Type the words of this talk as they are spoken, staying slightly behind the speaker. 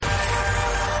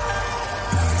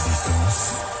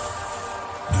Résistance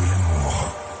de l'amour.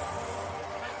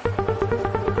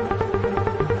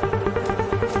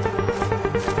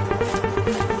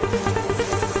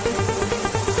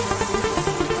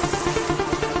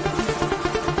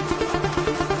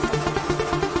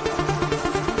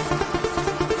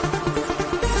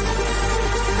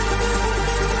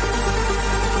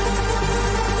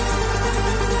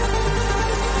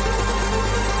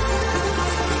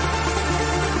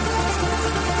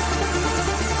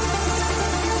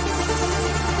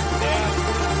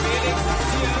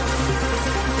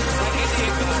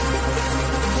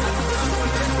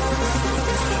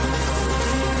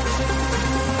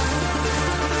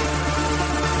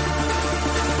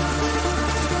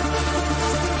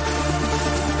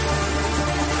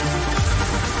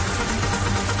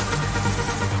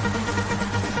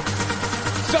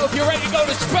 If you're ready to go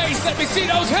to space, let me see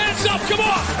those hands up, come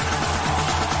on!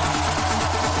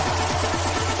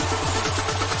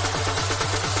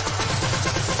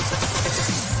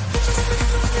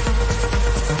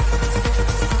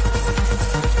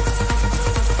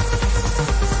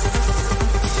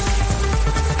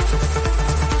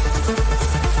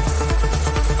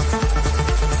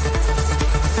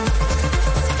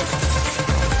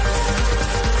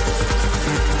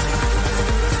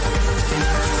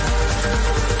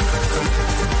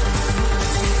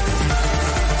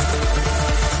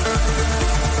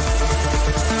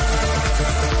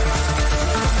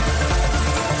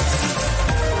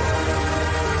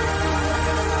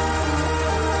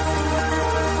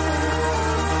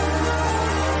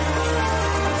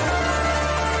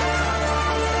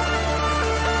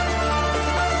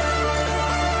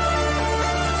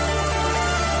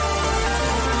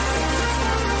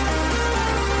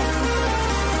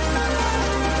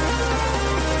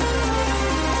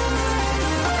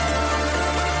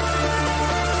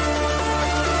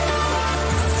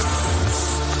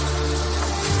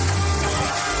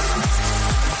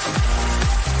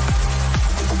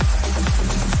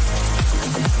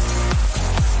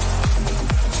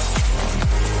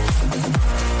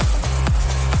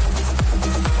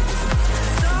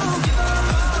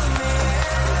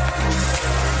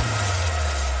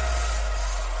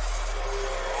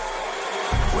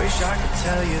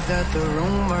 That the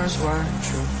rumors weren't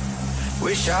true.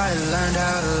 Wish I had learned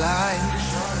how to lie.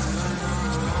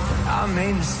 I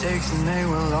made mistakes and they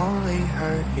will only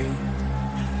hurt you.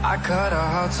 I cut our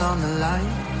hearts on the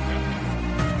line.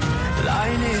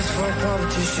 Lying is for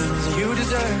politicians. You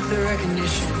deserve the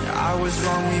recognition. I was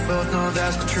wrong, we both know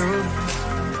that's the truth.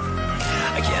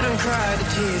 I can't uncry the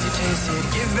tears you tasted.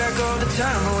 Give back all the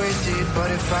time I wasted.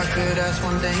 But if I could ask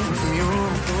one thing from you,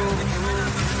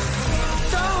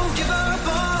 don't give up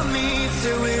on me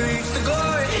till we reach the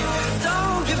glory.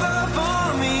 Don't give up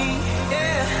on me,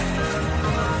 yeah.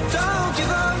 Don't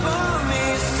give up on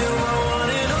me, still my one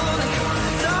and only.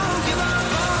 Don't give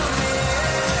up on me,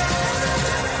 yeah.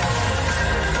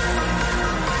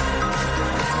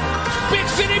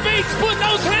 BigCityBeats, put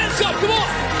those hands up, come on.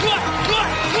 Clap,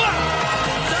 clap, clap.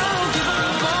 Don't give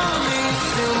up on me,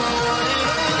 still my one and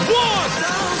only.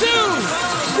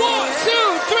 1, 2,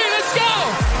 3, let's go.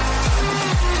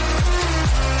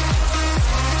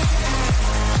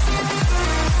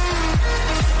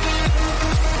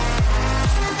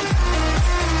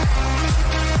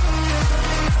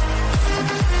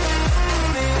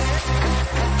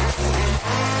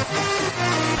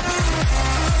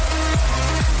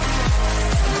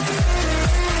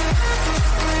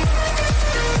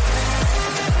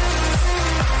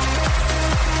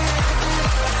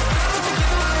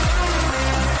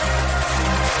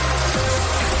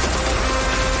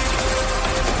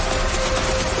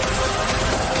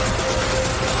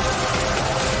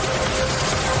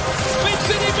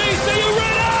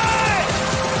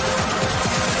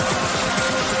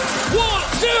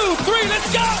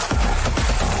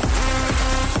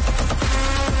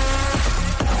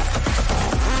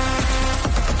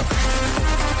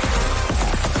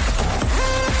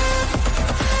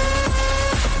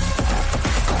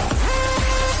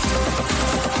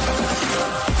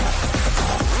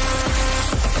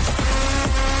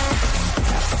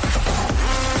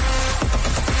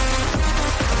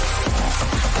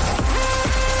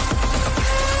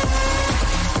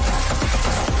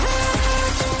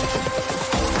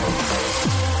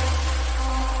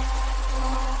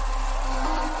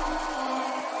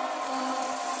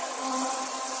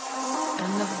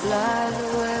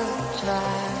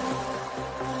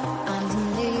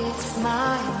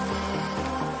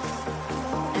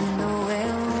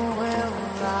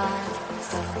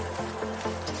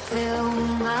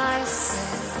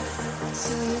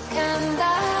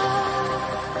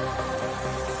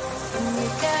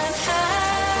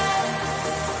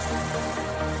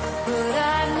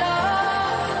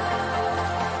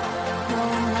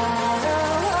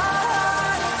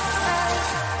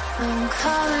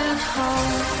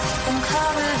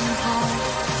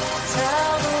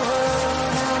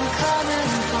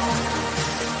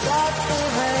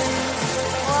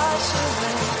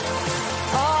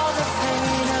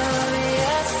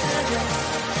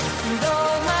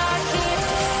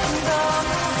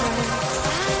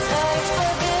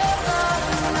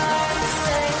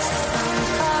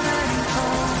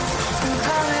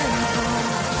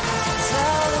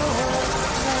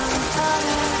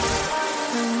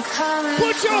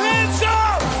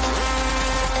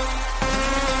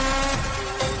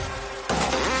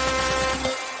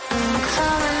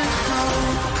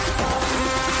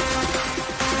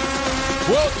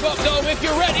 Club Dome. If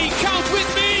you're ready, count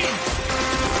with me.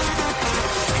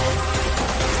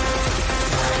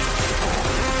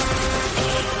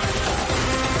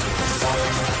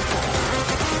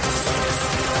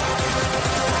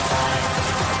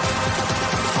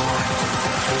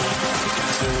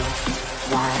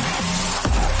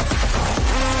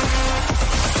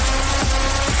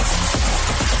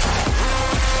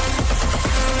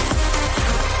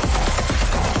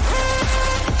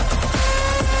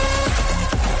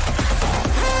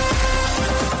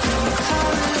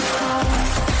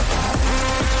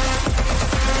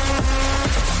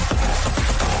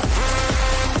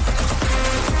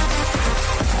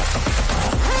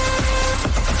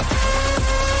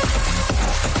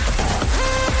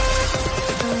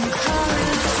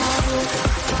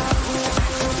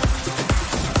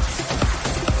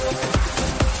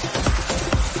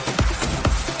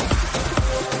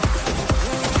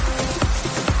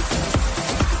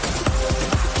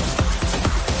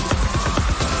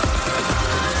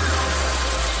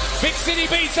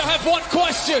 BigCityBeats, I have one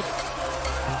question.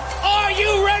 Are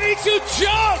you ready to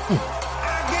jump?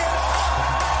 I get up,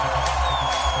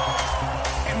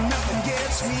 and nothing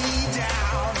gets me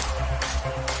down.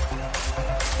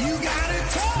 You got it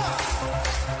tough.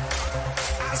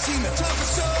 I've seen the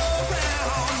toughest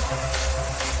around.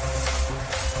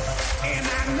 And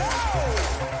I know,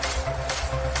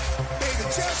 baby,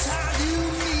 just how you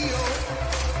feel.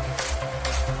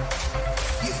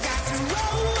 You got to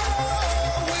roll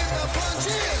with the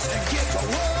punches and get to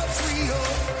what's real.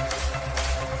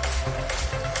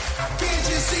 Can't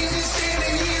you see me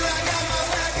standing here? I got my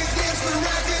back against the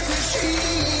record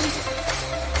machine.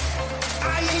 I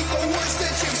ain't the worst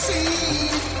that you've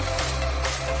seen.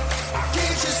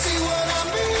 Can't you see what I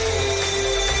mean?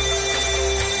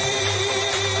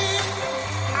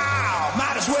 Ow,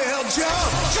 might as well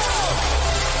jump, jump.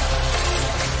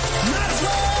 Might as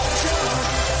well jump.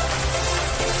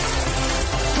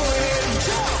 Go ahead and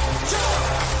jump, jump.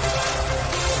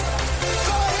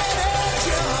 Go ahead and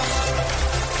jump.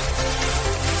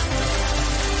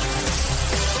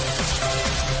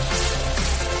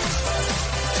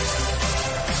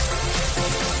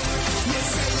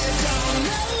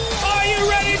 Are you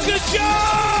ready to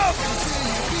jump?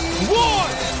 1,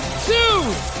 2,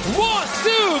 1,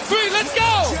 2, 3, let's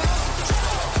go!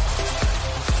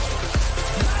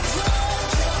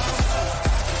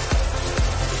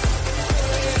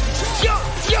 Jump,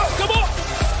 jump, come on!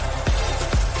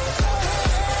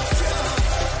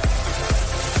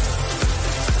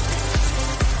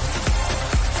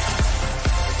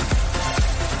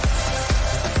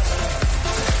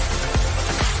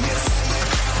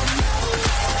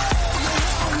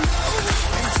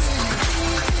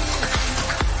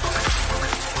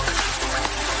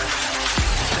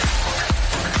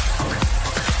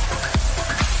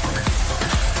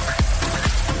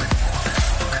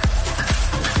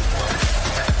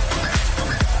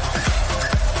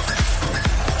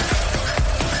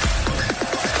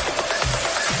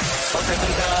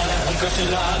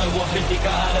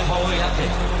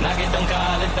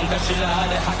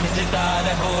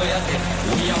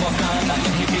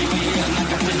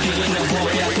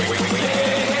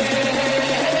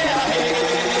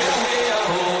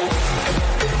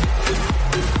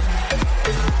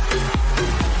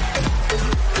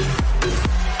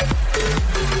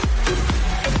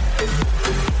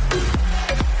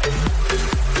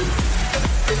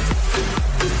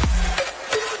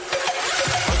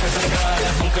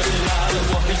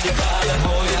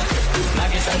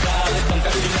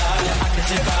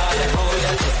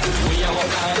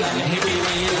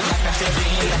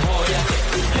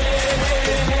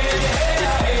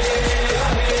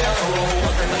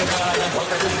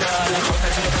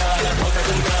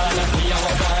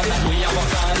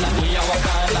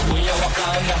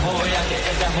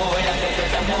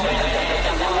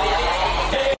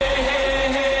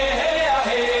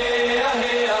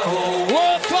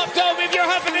 World Club Dome, if you're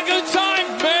having a good time,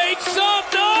 make some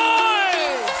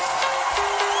noise!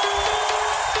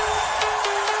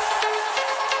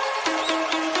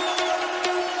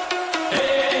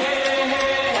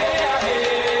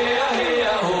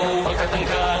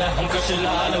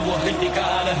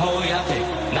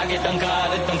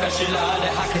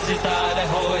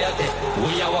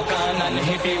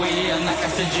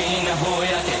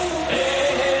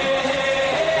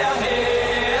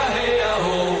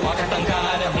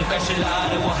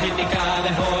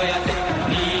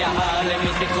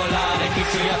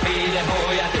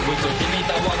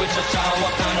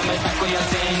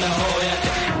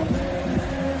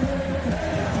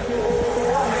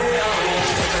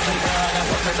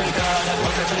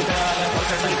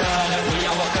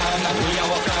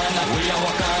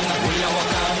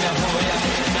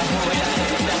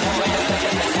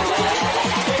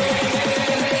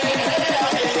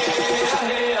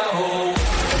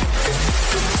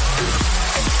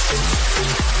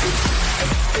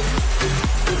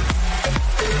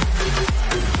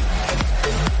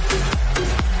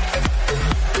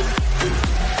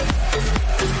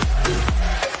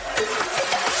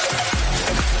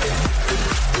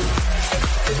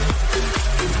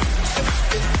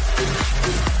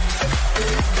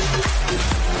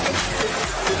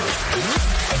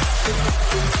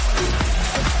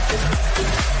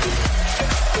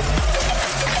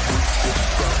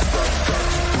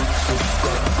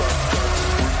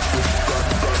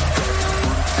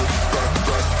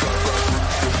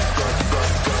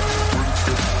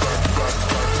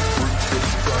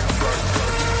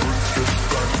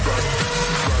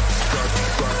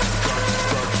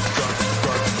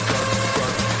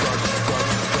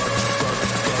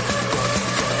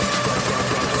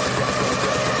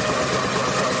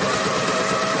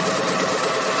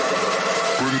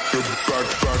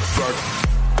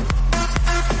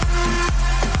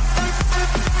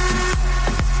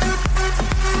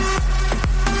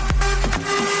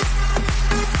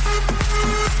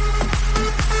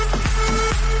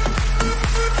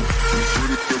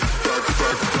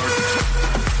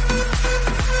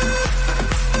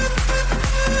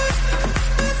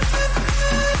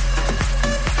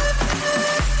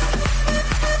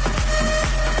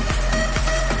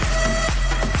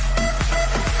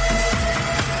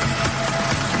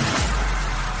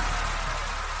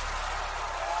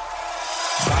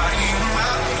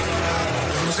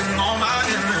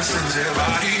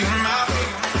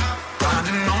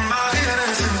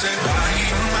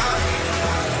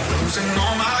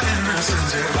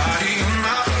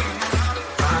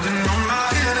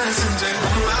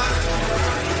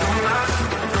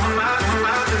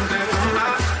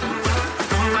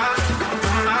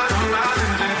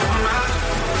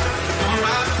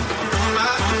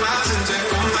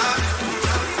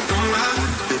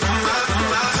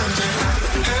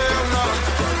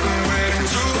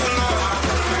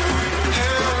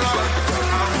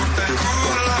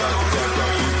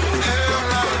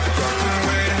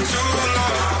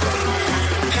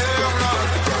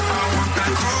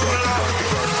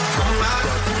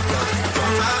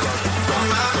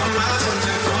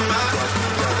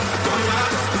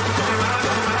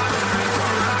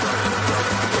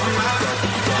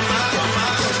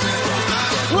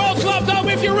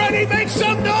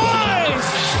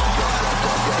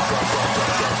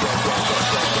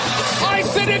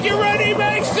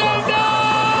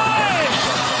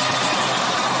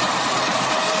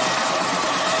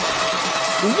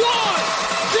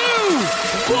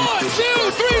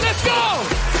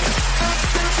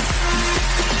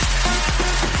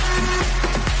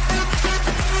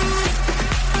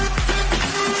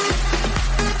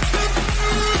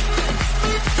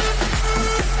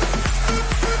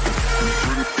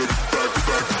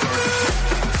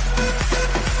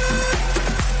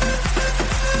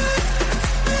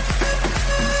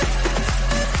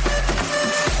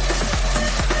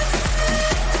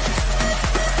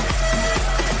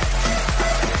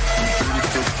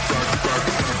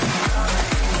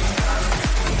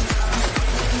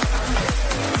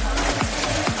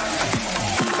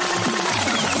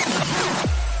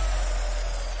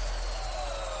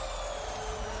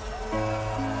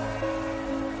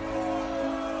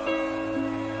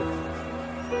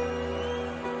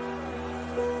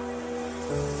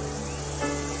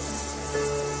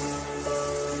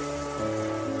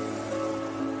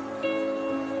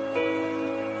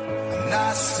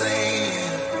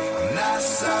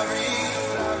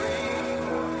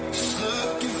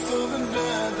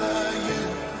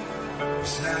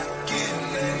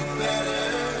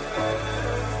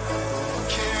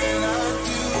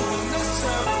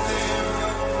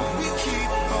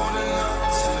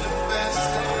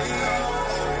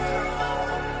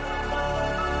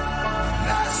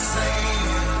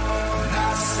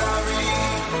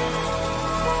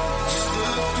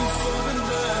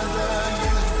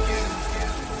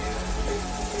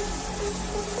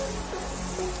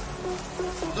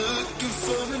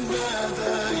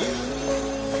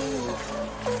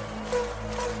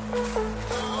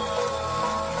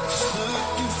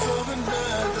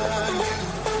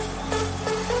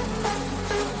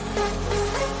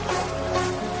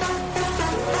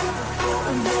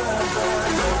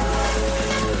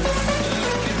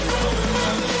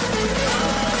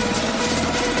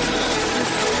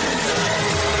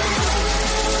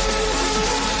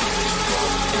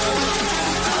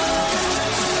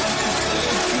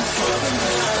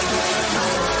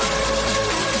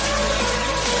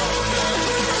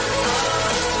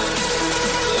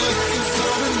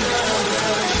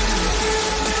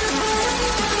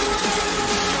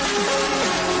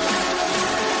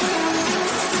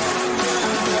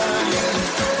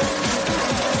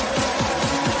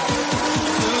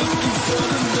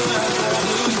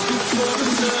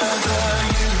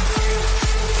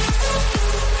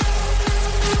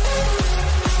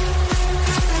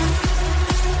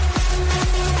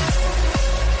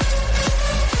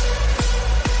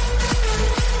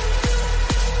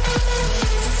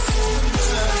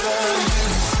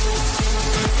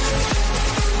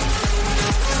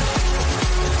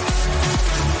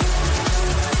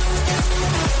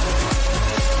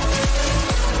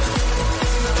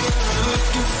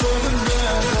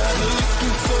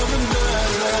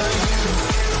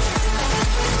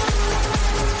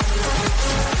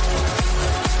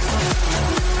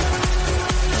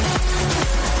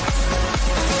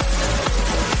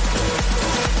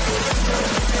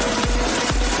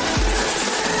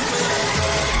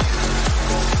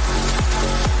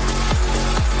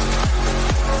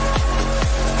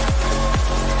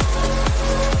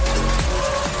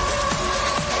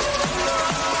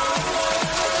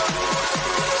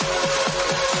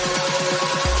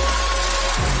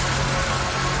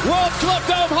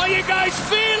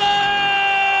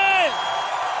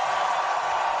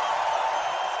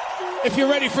 If you're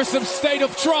ready for some state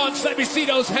of trance, let me see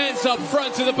those hands up,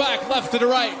 front to the back, left to the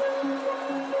right.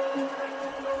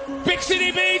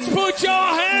 BigCityBeats, put your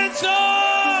hands up!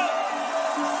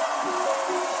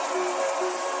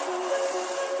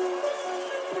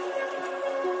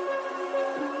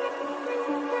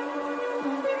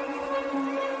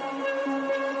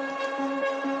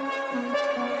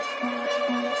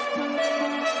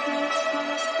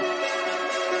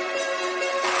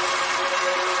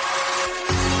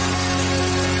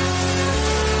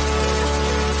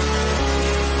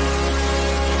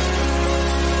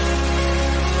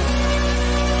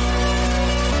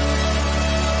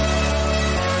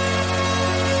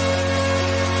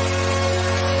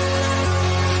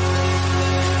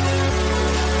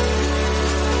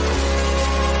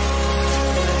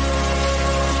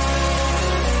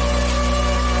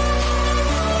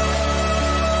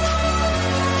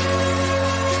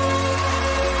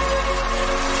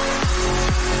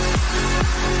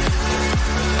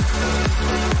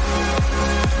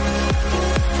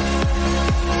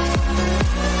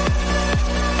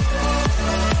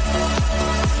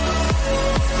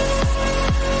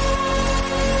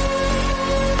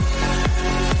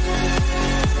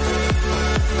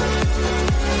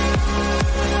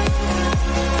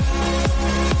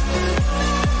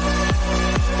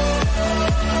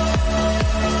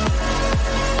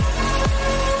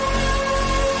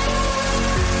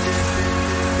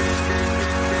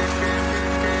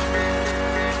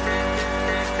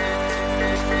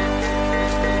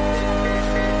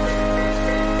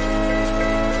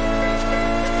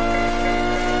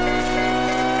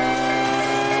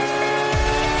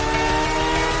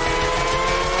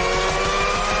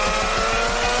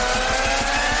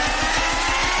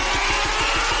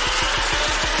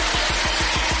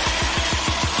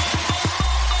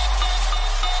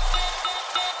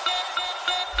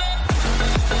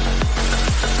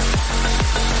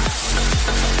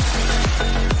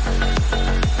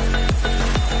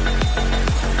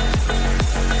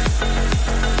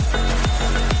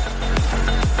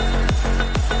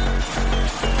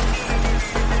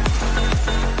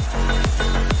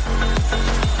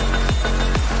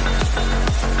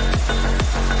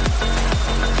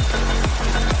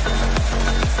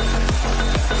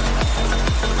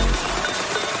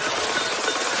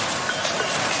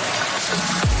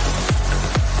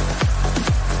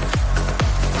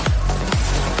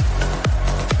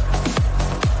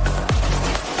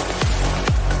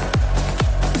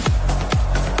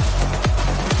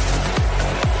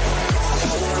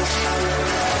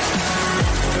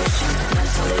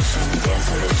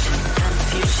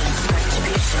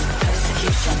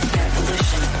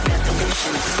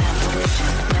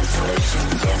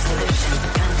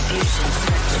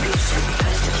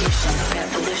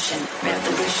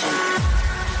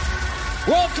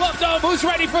 Who's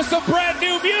ready for some brand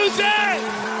new music?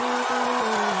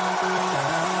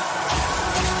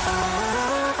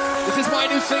 This is my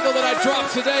new single that I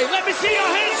dropped today. Let me see your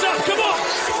hands up, come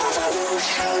on!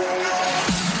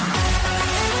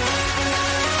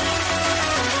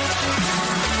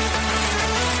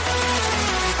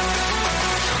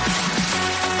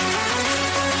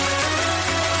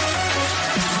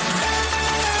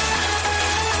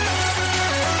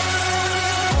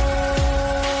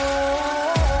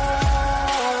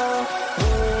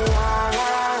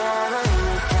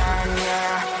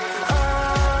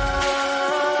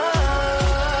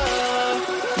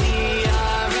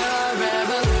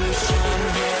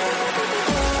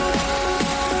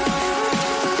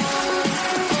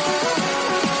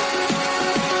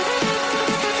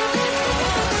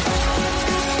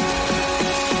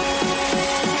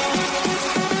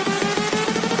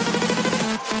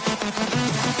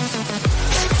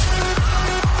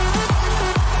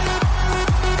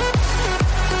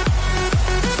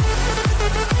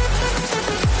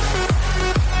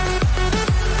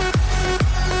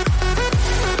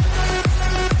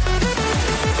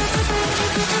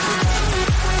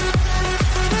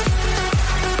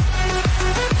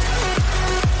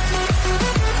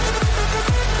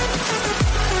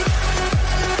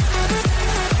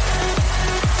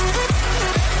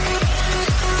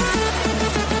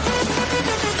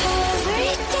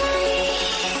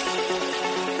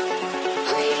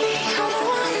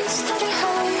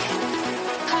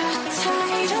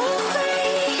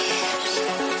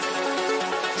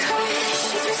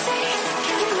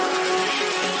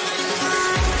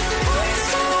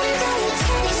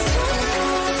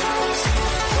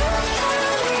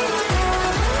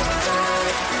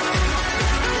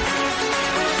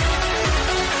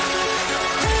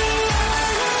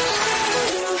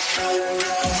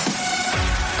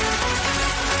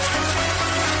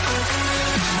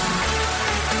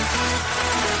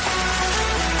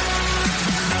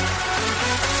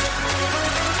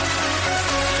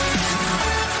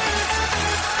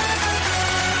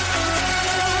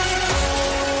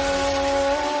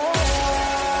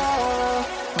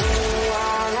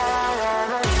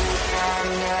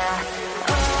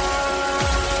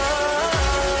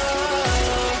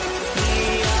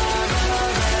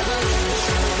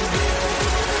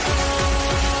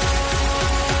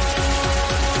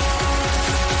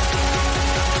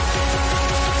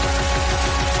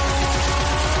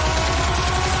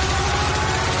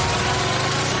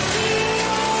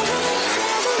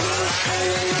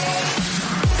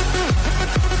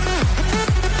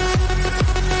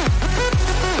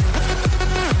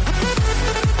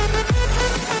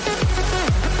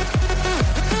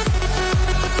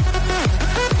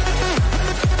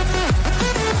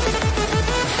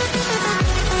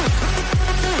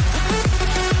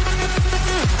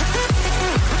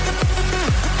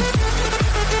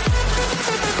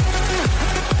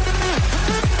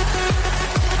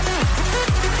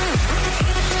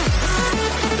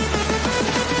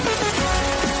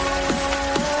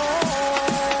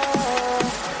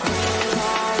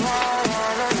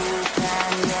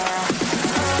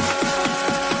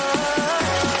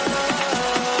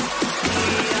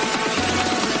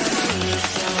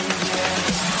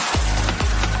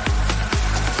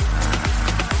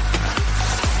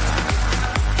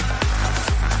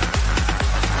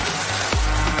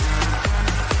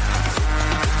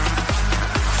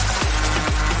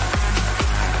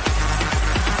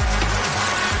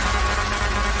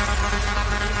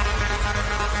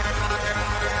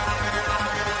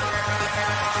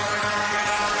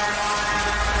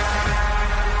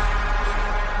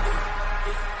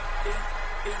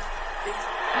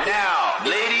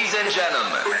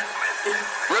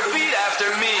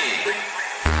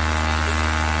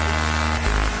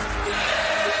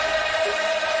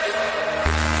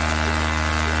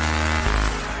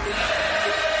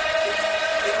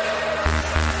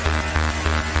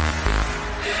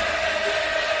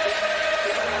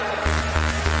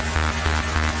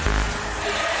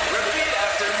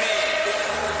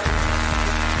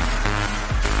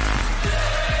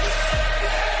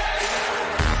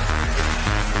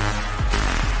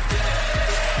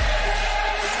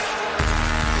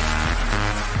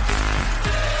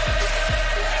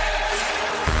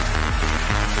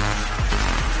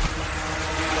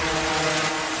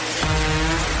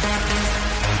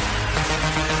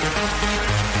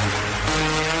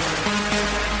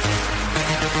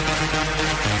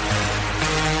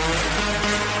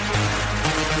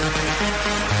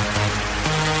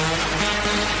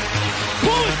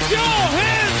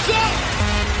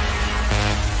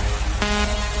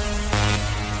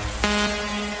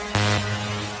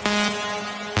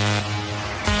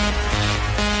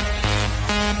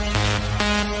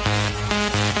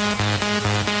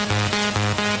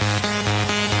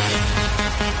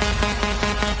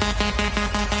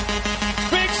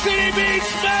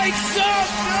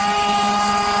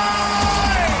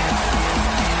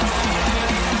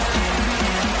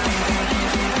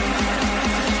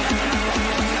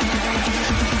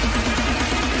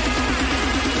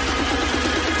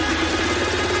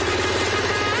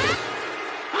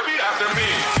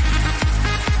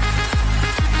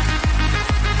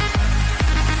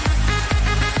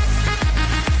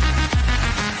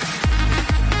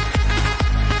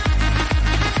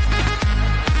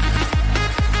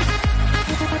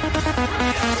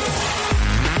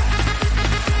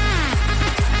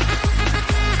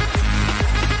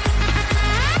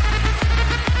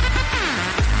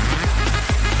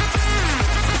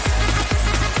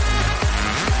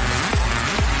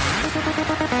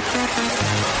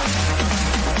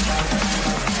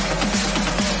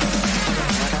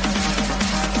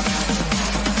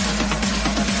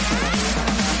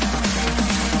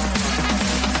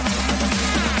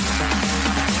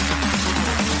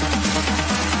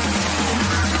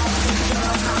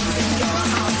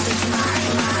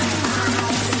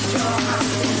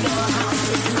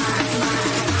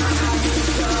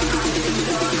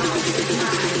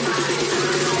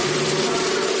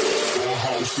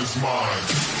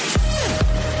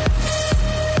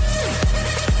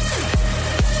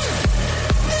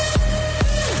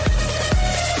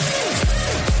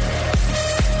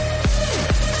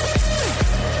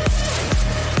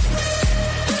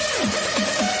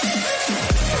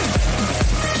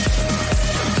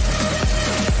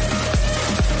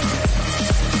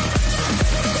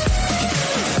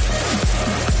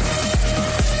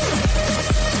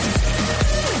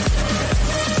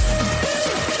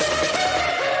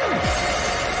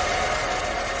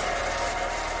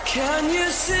 Can you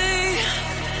see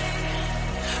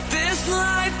this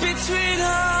light between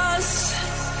us?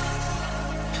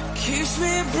 Keeps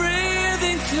me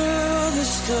breathing through the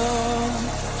storm.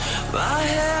 My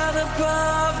head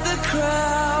above the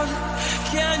crowd.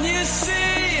 Can you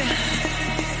see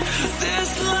this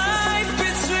light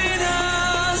between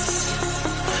us?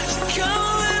 Come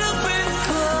a little bit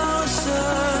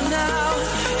closer now.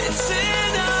 It's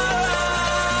in our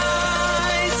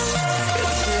eyes.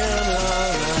 It's in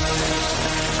our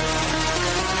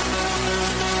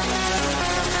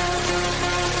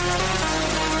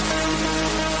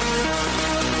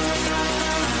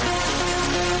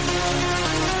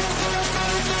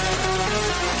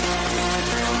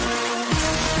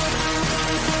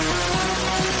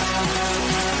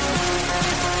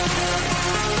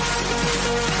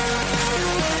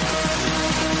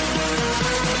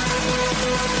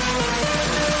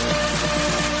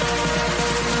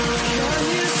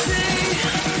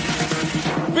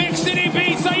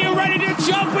BigCityBeats, are you ready to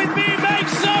jump with me? Make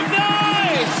some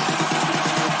noise!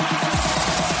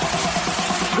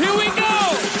 Here we go!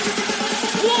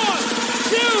 1,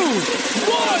 2,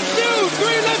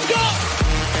 3, let's go!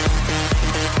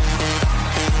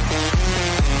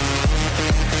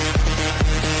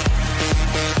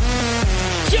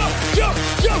 Jump, jump,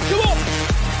 jump, come on!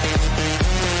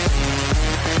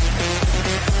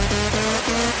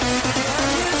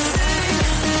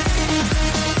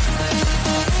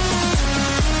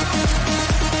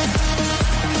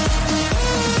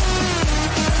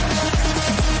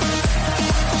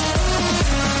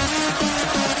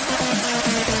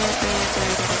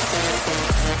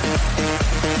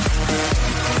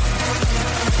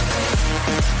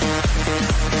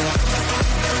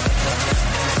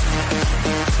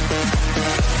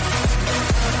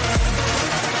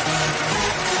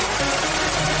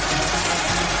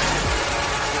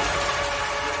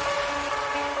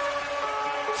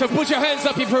 So put your hands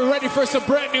up if you're ready for some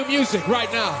brand new music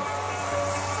right now.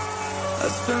 I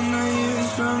spent my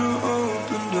years trying to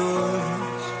open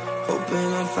doors,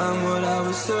 hoping I'd find what I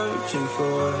was searching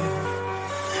for.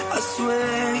 I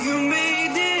swear you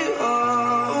made it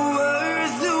all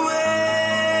worth the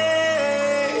wait.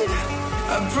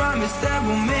 I promise that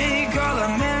we'll make all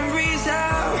our memories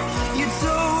out. You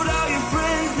told all your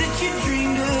friends that you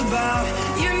dreamed about.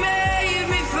 You made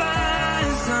me find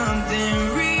something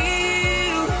real.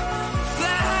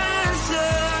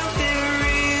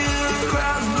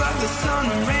 The sun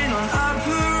and rain on our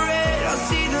parade. I'll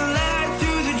see the light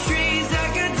through the trees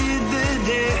like I did the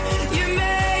day you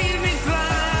made me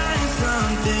find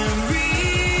something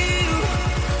real.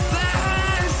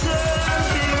 Find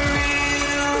something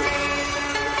real.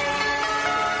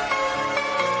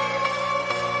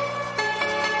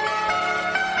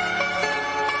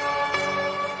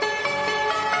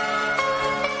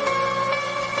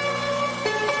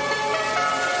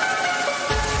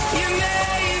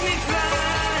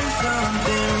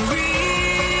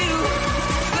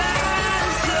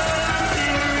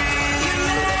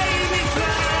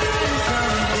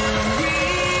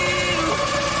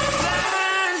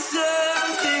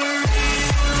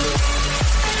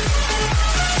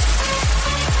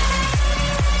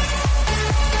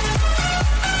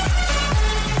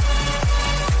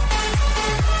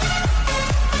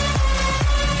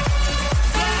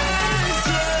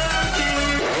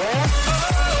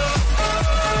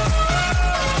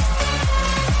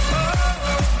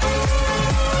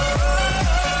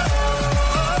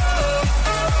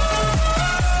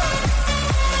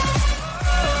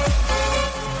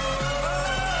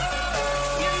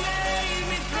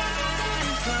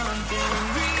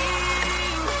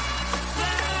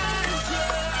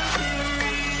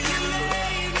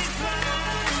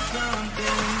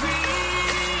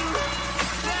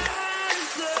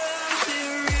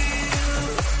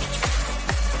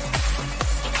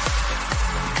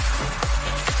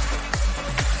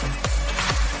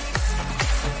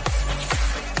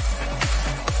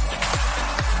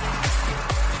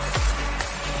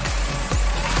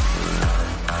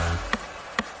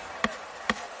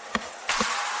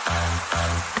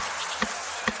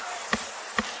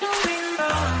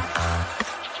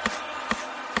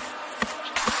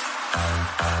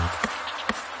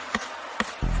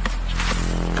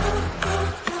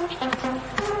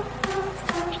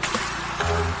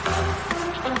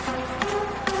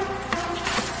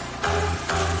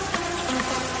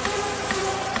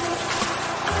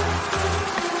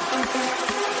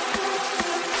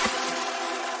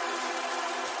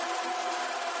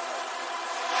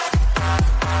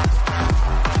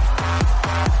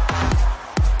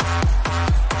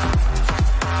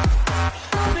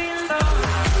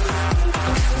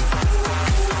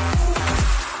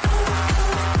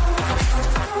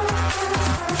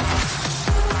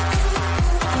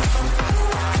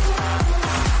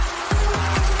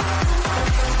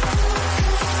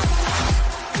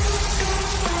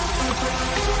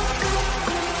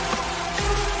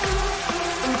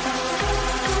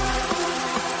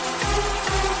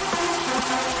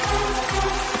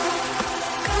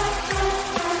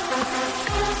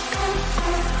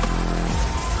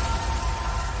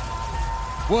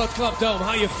 World Club Dome,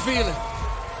 how you feeling?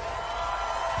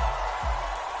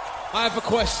 I have a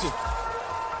question.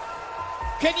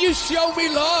 Can you show me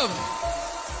love?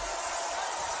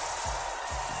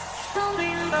 Show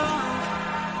me love.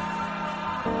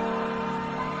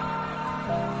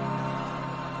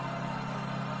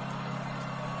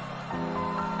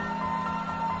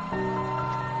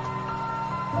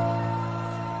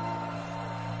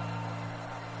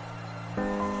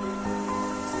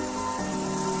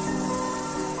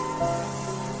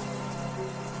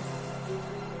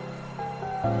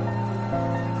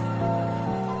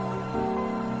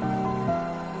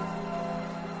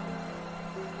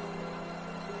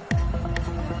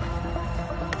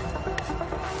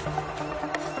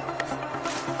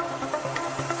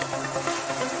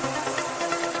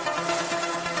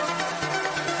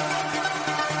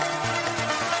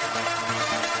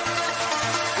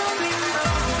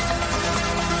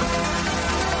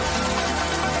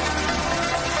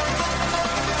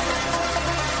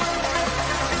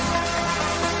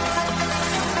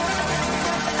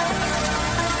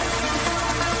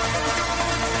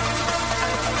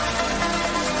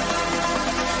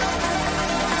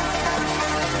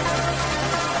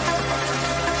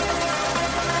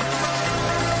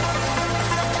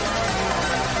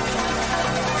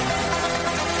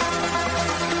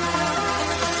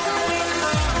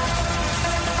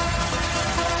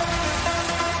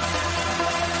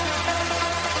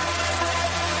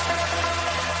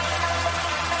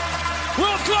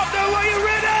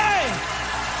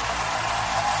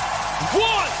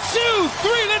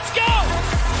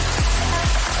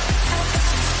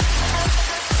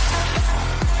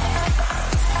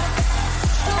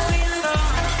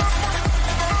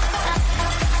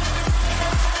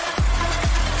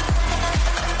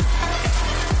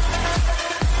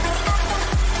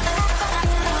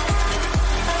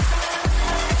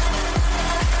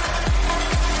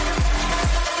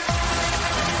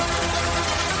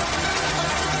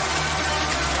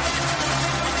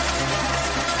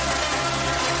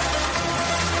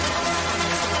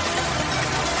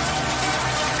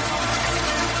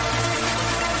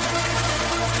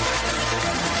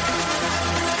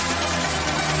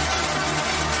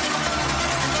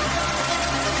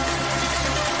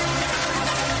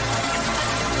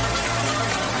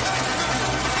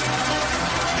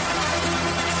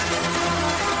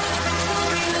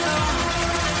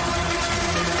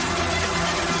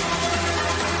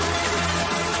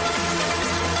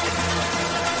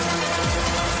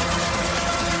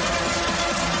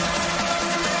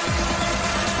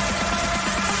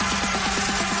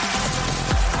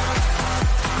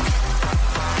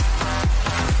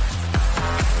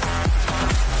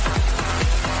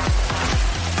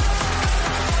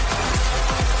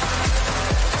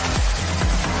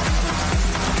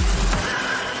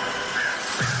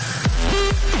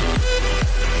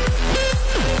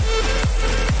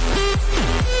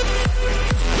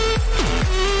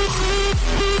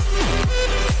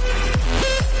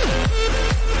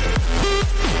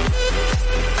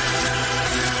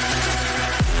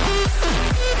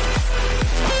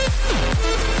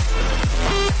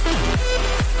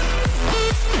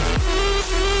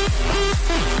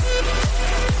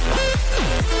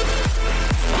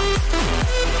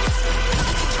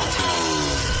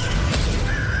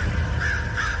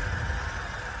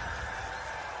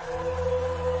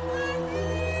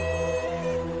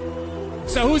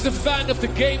 So who's a fan of the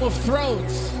Game of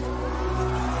Thrones?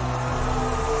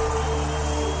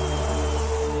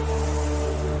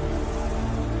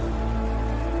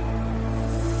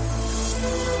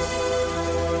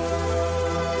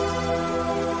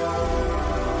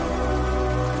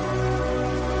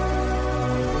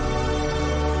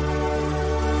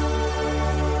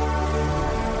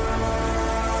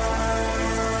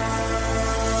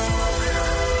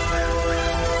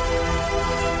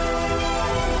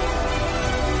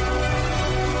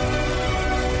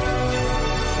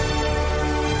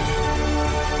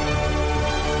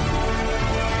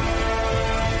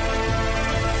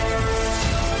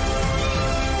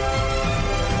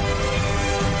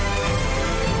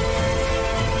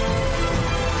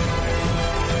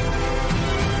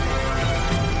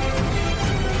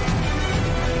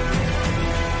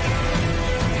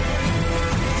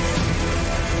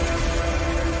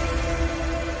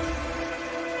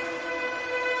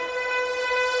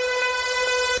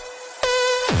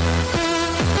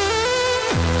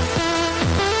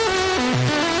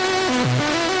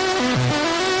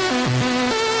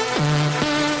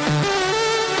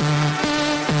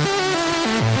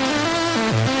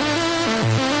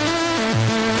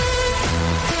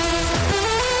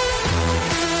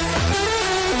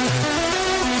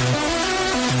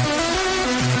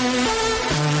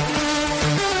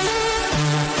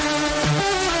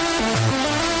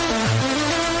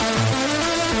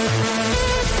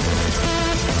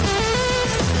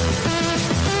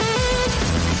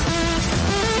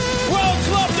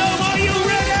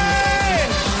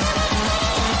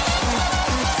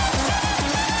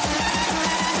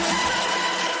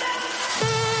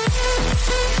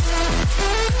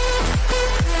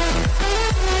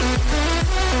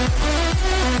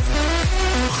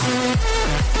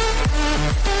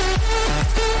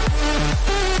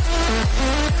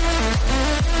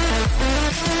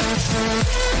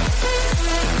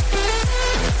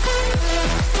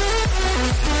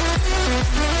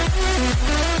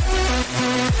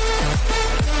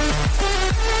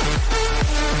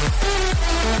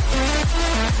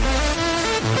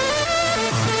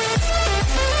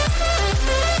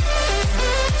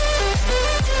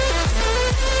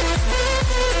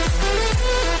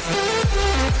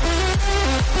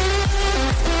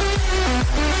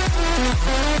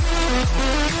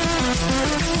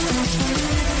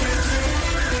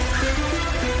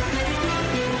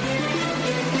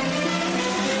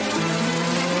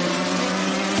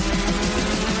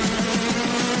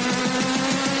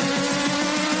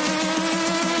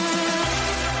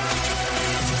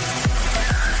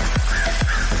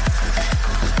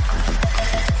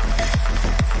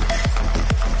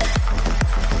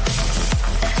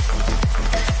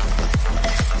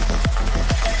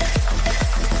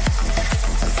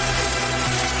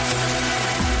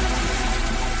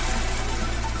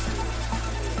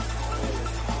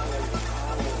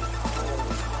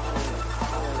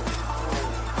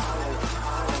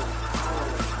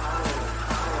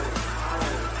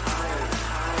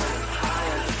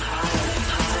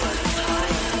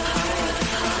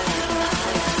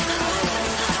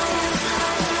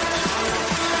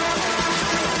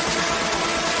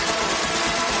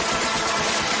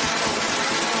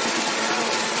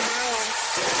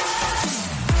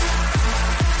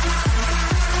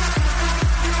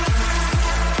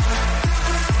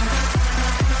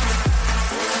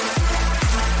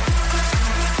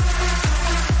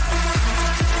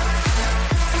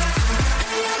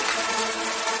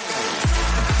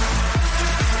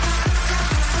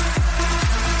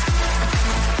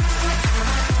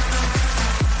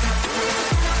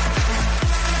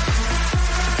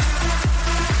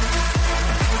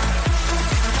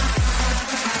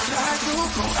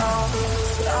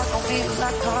 feel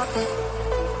like talking.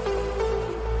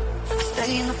 I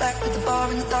stay in the back of the bar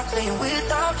in the dark, saying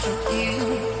without you,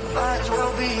 might as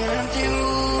well be an empty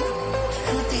room.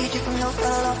 And the DJ from your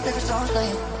style, our favorite song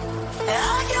playing. And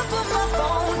I can't put my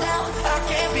phone down, I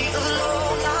can't be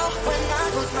alone now. When I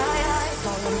close my eyes,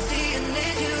 all I'm seeing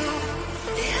is you.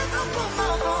 If I put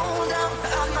my phone down,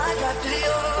 I might drive to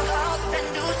your house and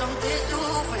do something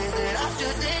stupid that I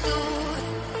shouldn't do.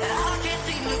 And I can't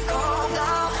seem to calm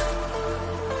down,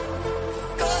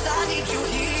 'cause I need you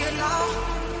here now.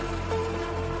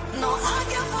 No, I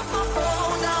can't put my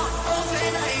phone down,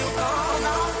 hoping that you come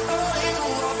now. Rolling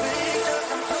through our pictures,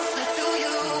 I'm closer to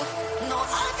you. No,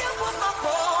 I can't put my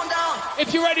phone down. If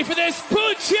you're ready for this,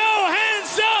 put your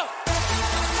hands up.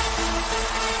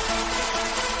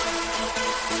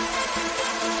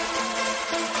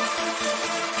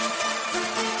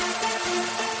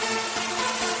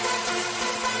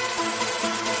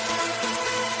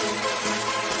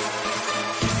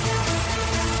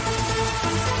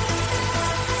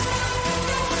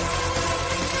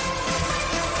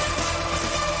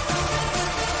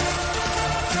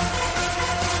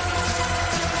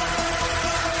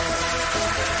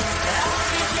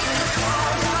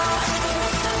 Calm down.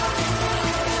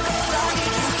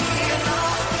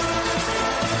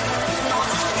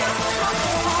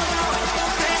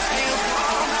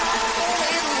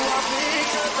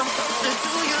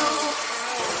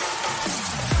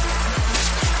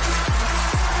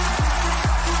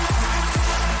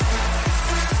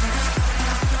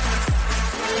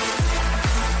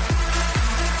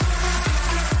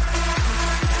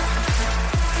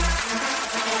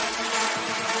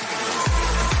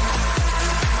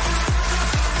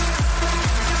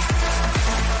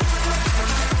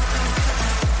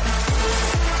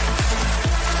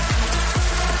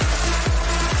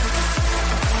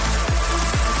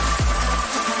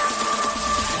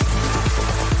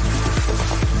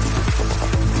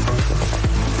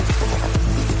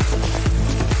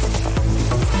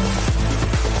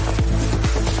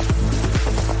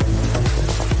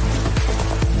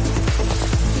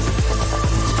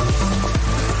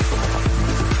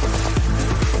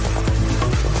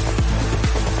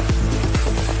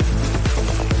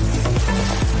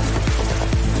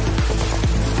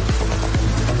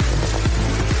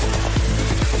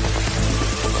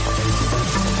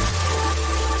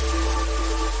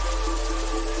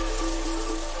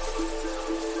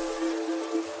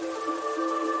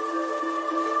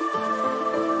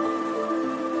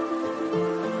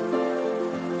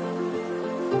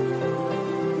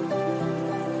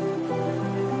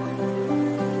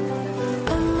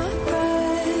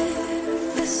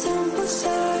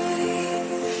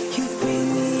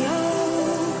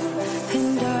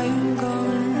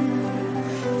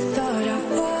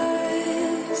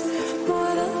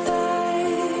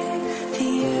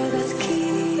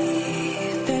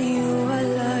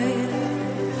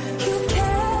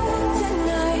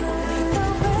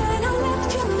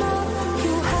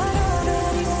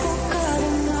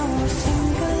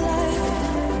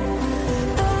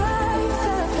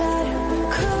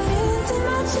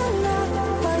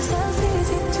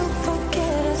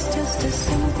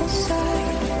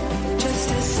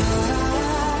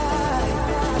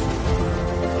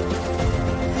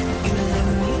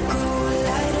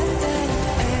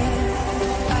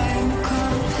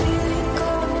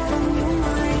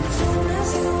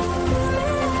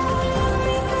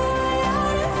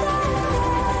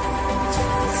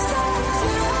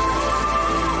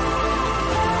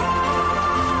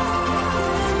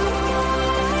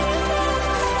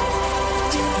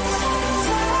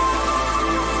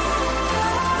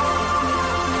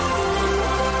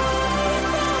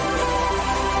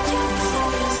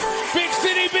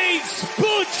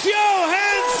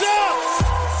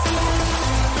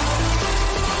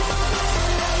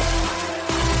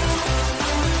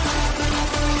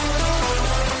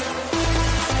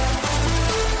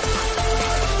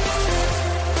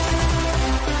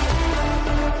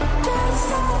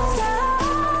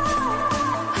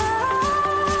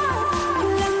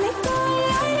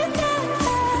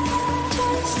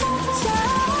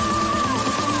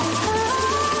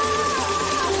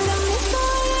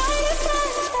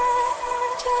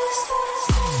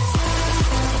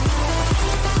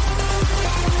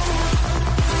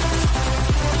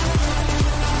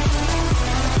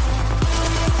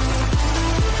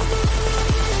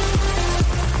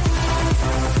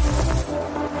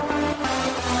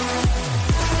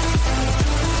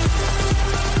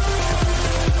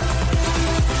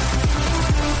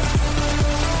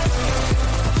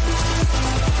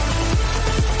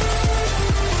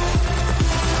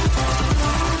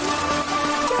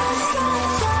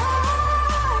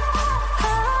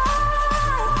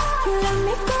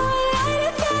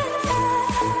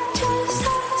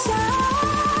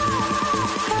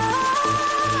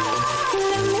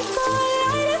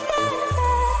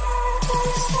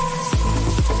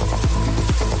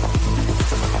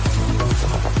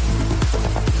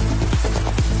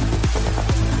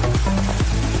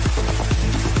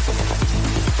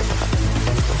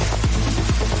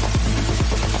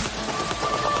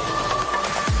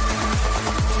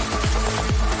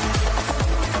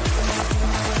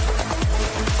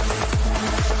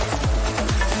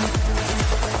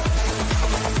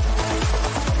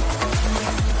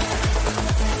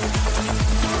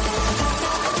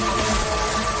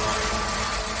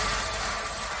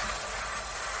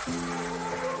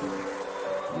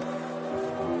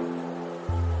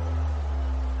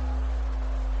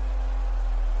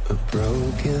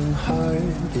 broken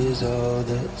heart is all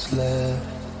that's left.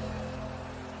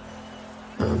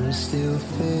 I'm still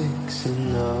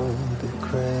fixing all the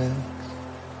cracks.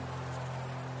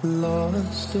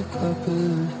 Lost a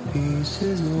couple of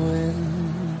pieces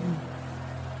when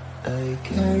I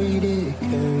carried it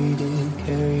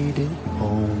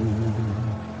home.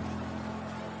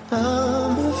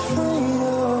 I'm afraid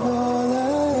of all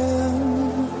I am.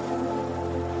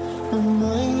 My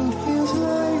mind feels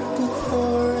like a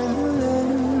foreign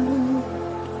land.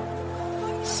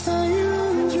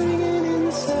 Sirens ringing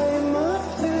inside my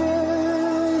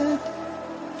head.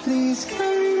 Please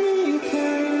carry me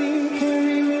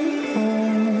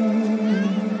home.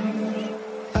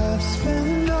 I've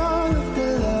spent all of the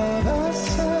love I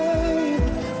saved.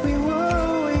 We were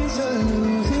always a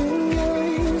losing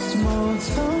game. Small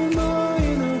town boy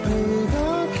in a big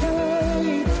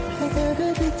arcade. I got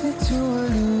addicted to a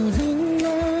losing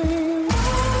game.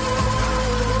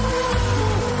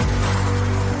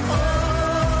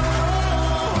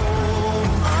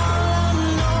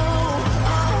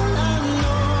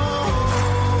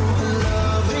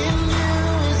 Loving you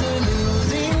is a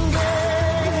losing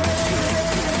game.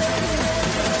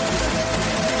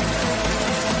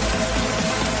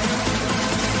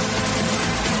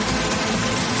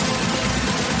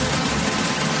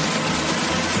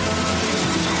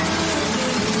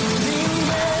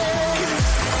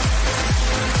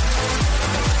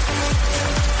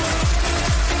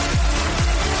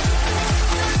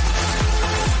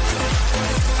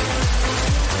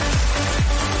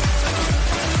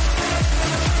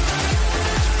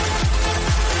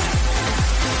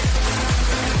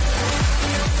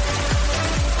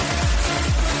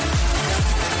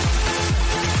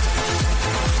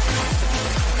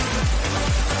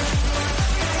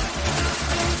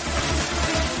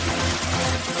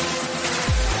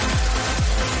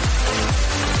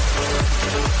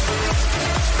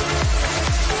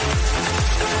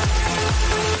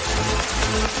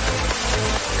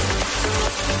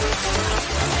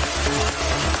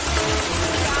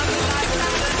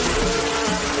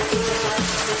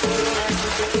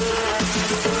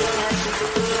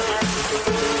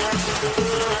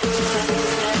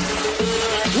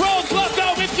 Roadblock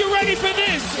out if you're ready for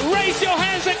this. Raise your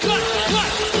hands and clap,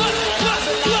 clap, clap, clap,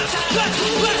 clap, clap,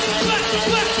 clap, clap,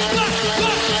 clap, clap,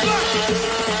 clap, clap.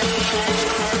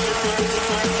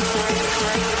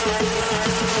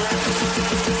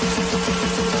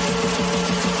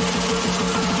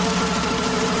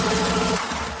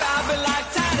 I've been like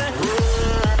Titan.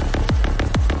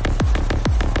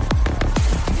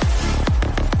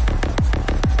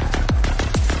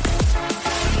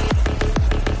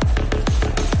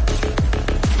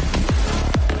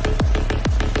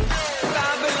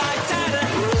 I've been like Titan.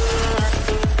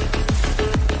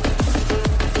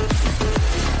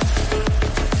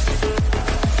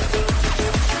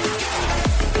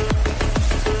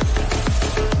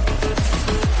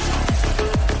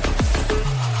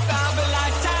 I've been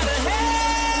like Titan.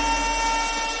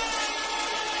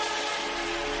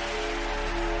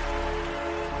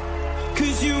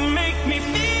 Cause you make me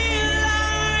feel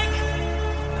like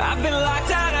I've been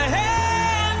locked out of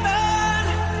heaven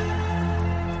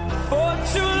for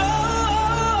too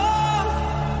long,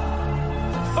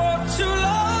 for too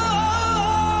long.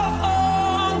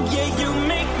 Yeah, you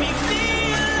make me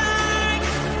feel like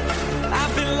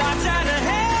I've been locked out of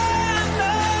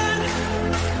heaven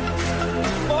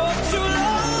for too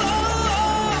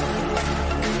long,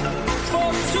 for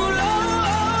too long.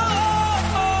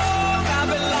 I've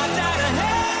been locked out of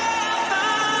heaven.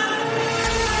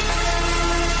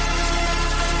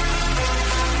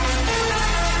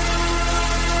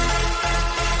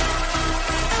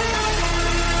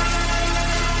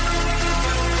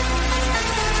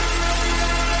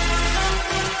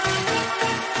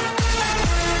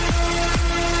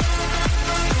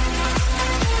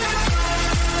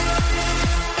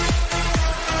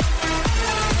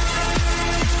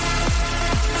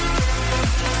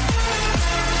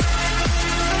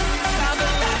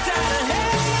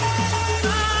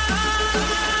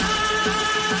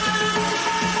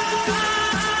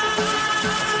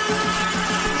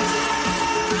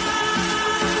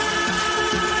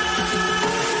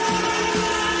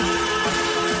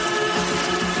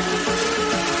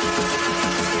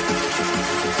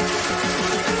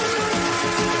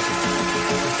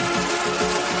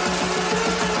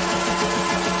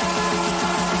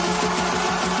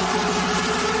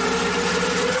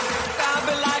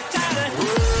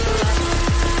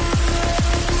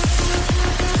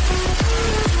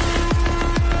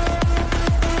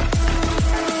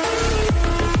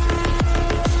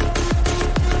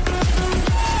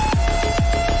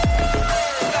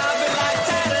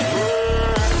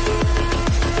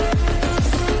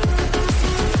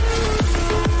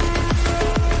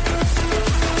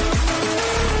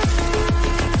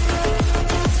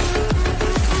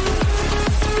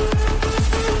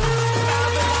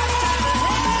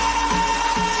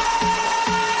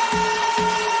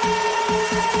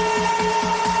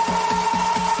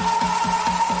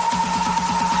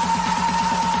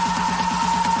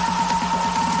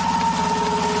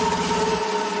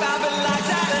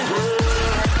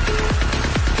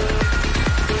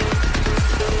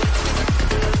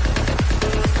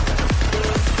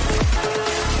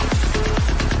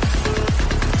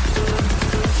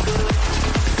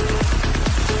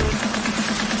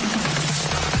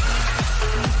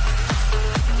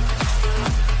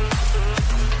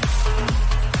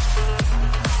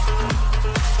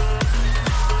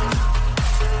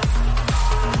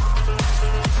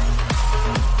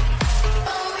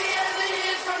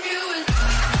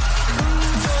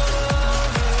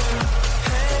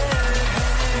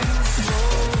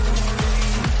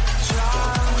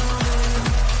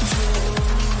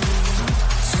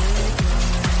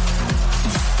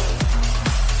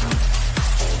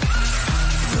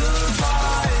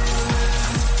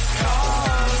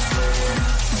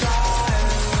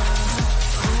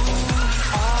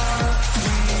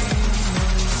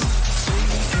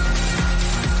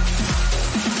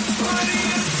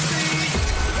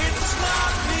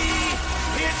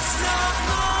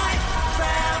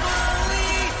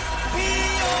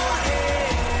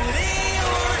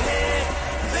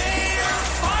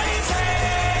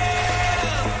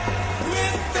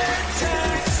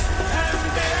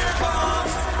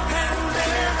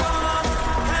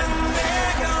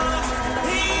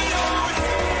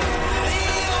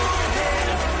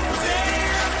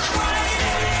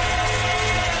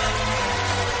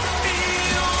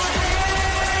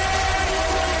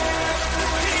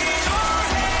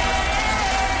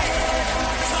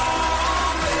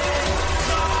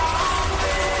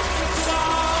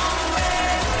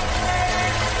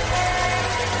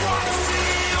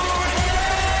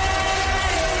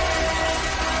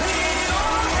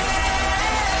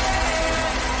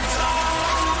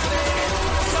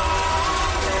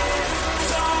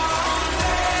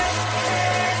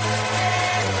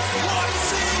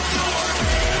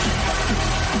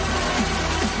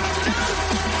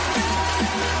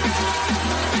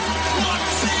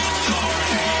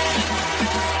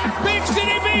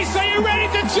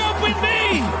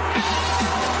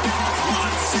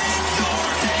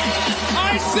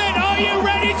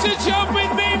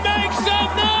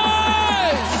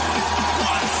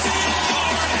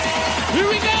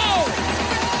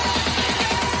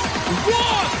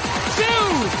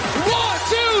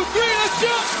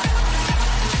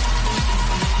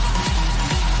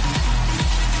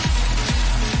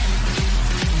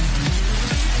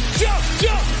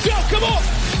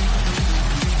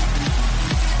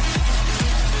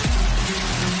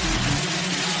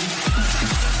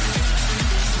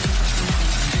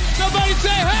 say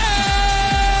hey!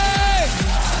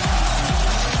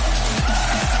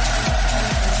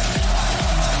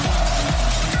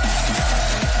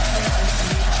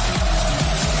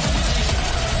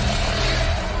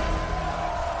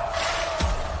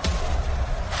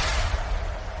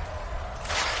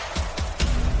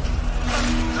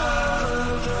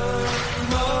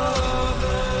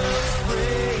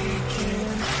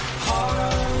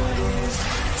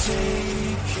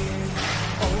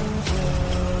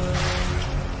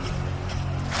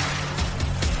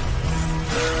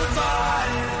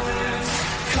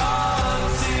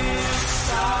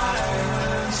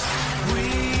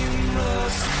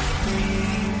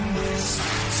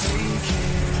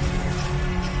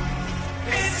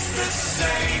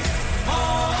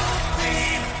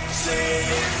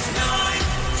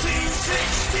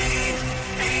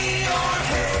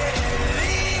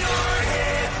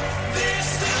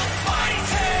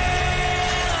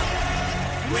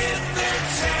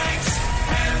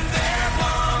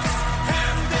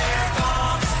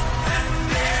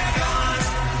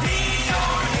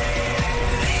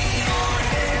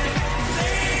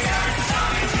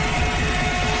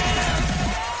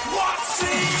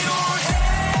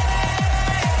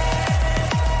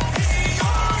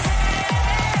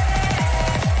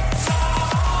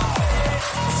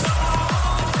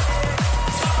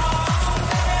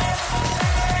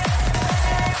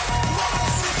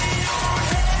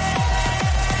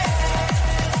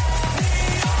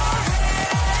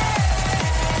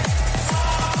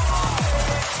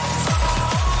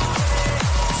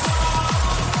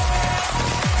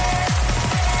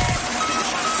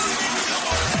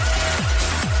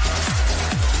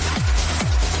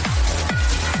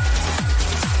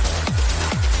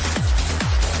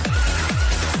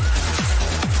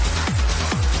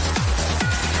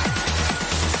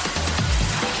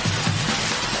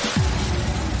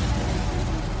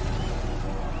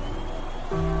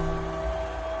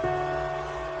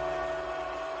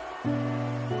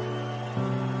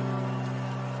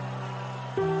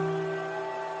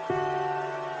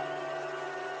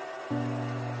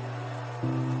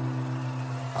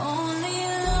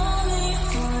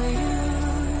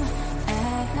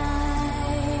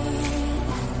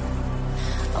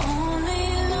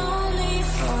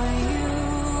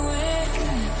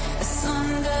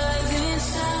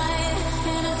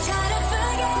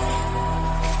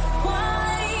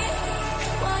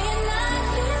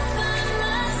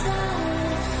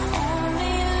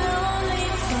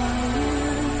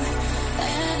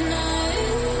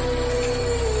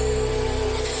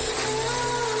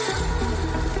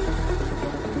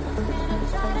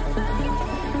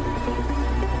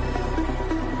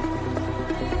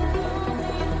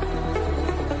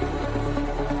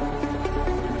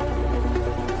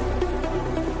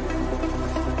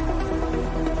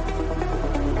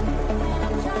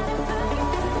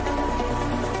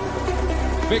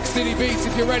 BigCityBeats,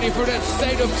 if you're ready for that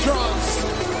state of trance.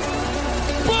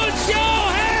 Put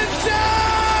your hands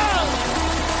up!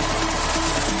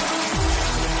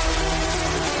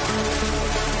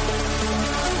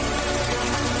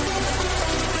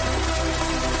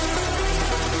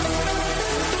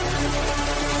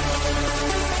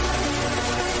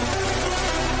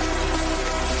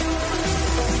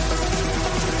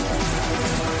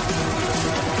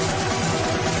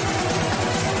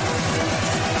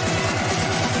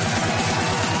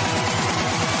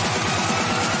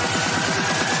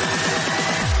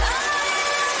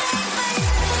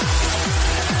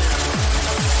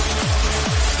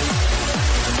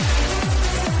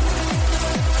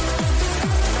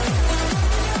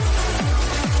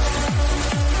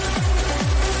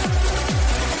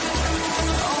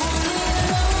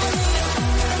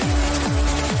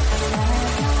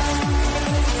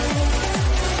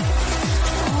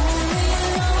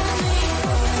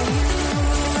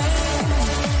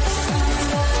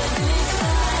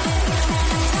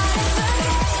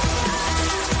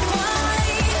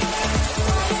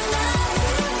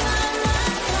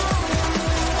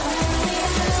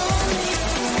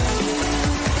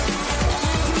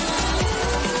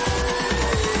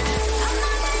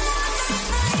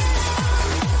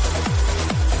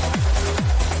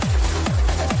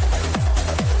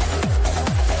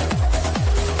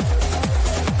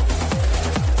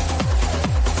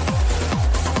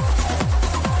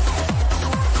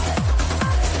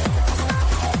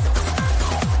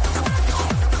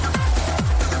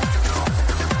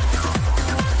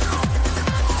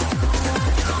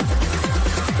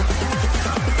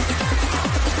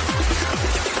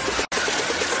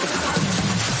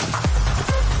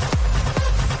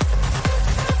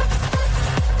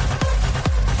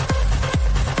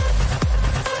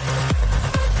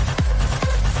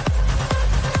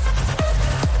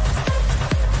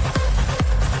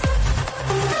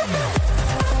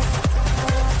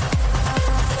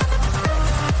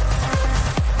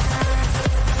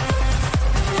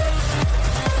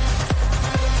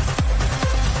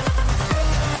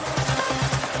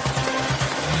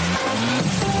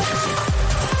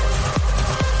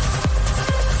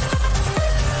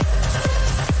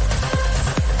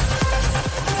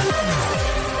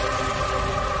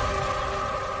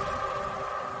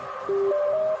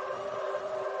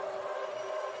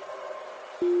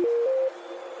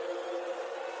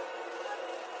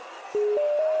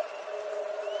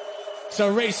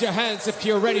 So raise your hands if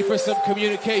you're ready for some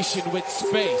communication with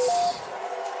space.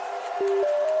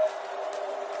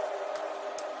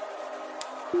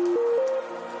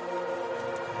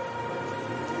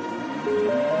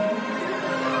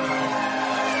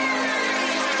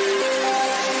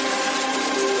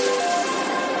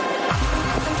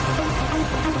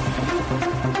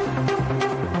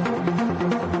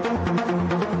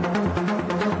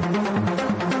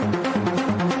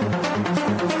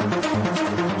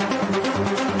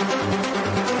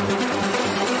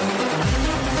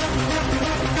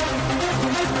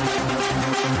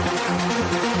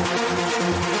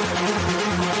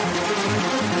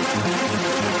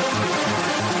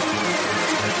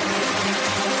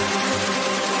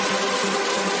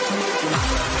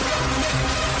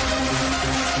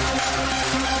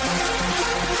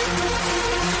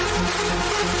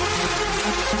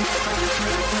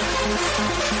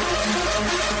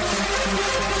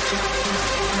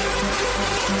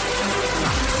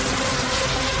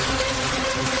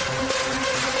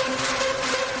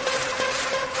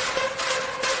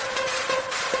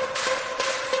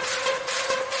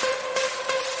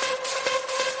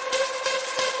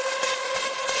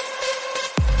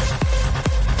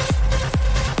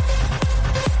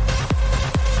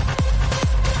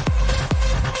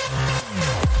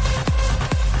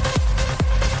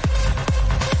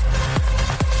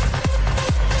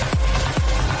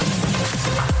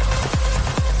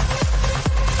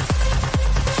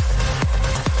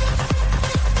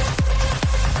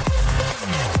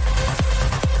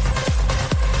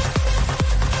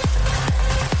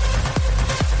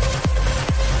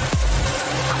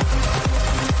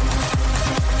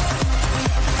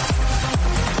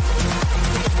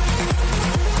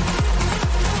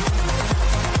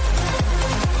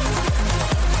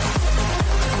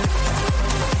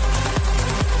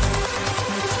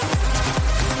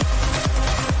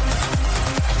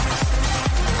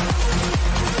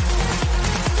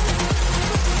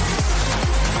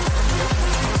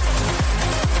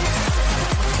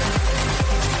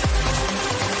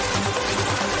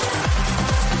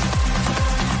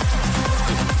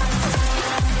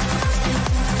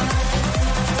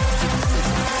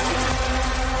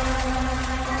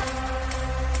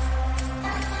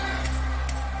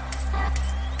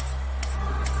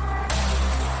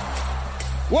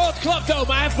 World Club though,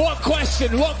 man, one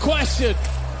question.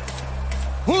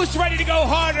 Who's ready to go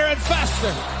harder and faster?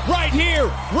 Right here,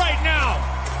 right now.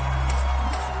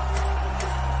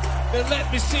 Then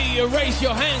let me see you raise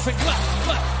your hands and clap,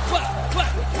 clap, clap,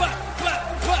 clap, clap,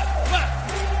 clap, clap, clap.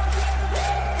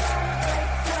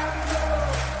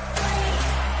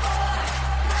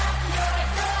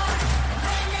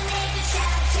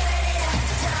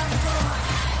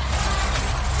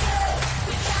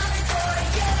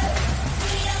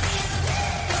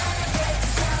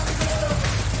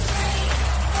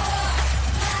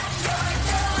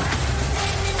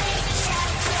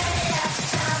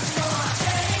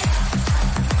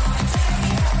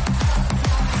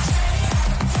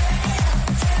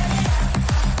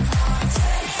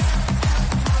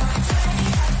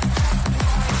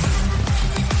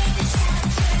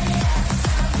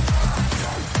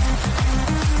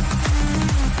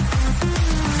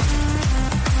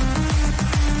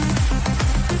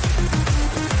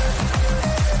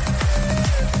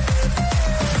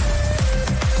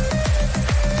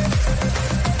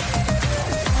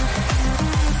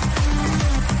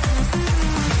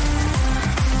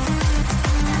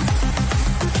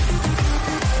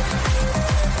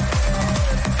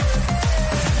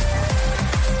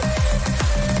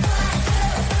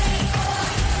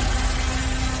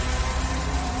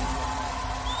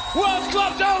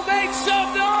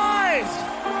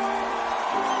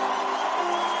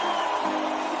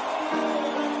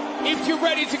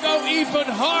 Even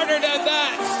harder than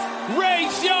that,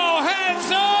 raise your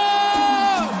hands up!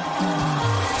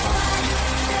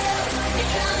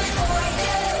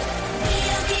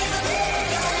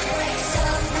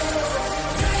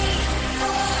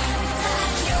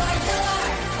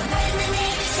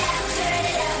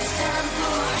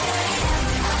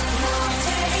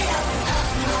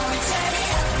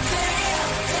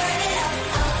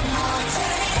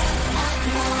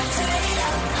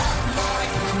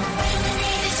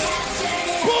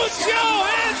 Put your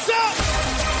hands up!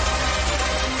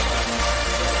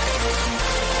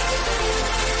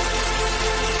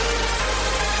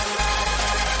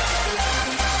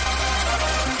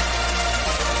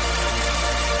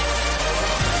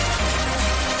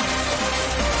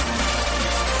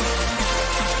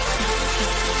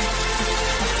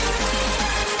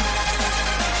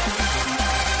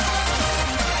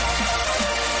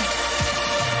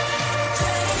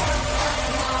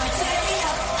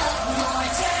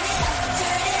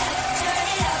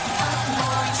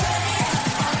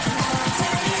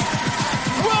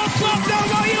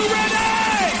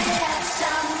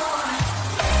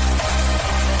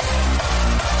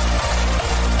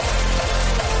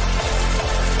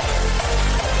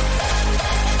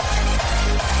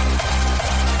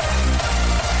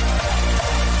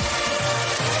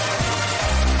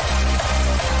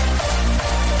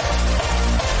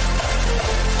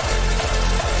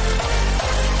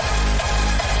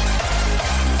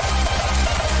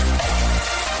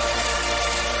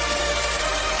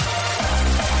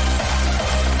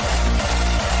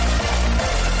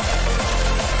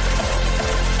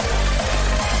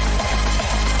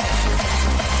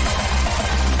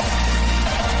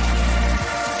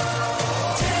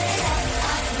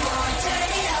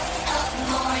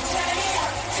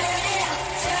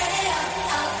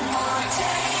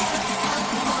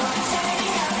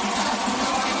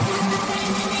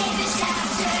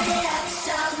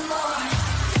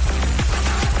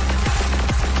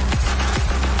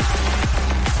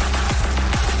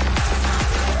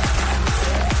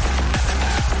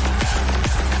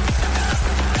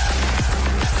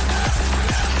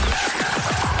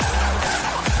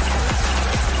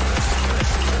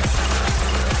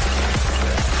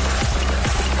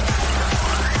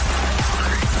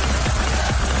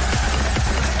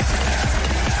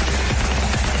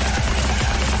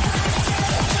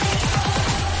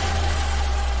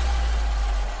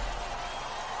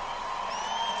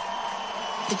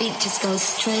 The beat just goes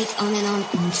straight on and on.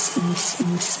 The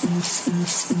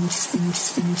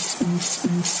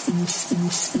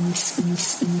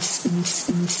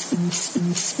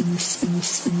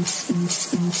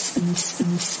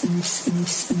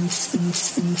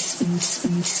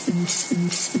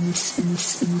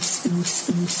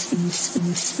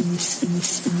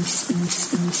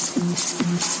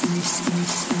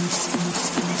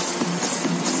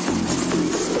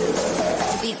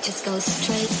beat just goes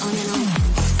straight on and on.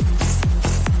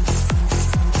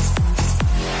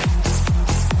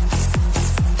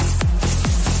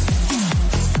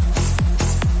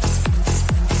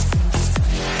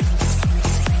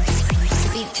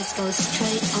 Goes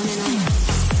straight on and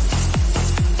on.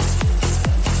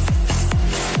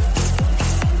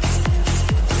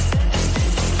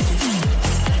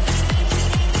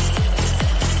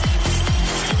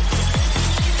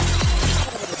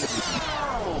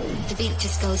 The beat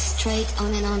just goes straight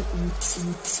on and on.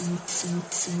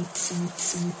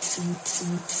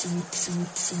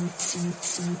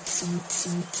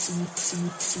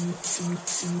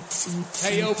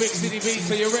 Hey yo,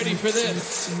 BigCityBeats, are you ready for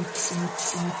this?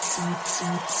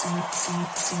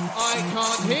 I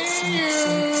can't hear you.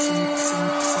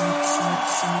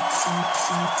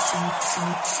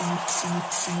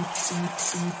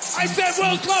 I said,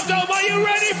 World Club Dome, are you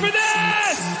ready for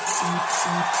this?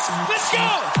 Let's go.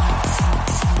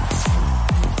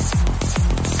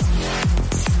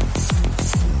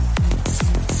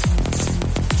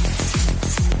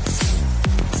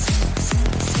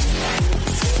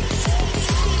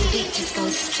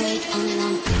 Straight on and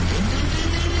on.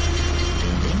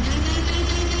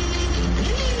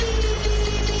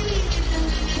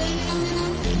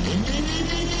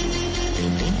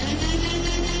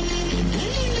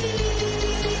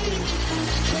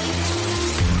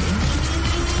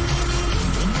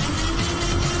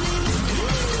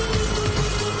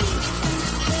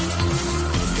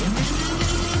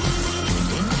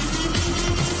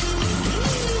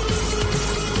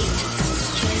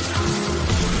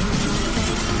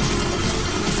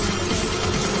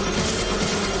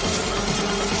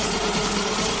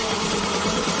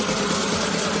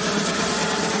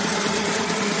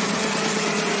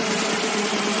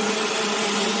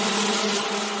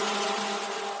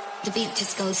 The beat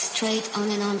just goes straight on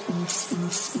and on.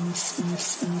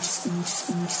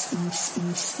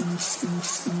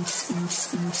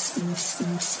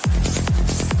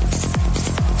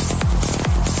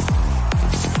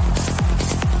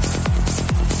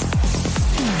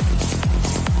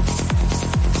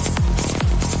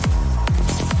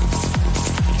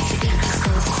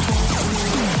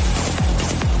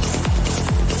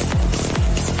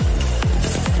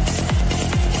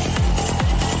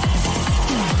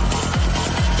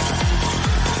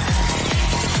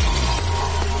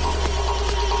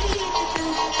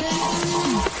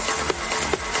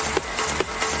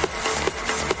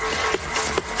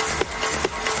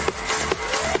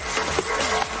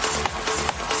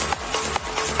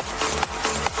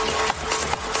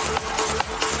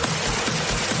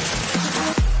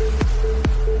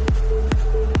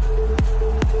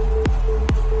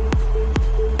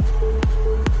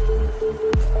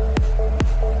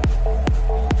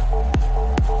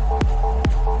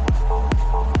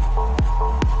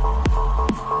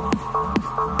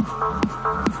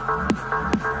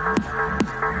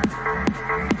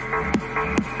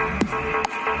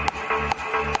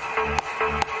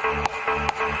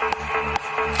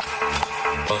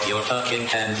 Put your fucking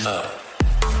hands up.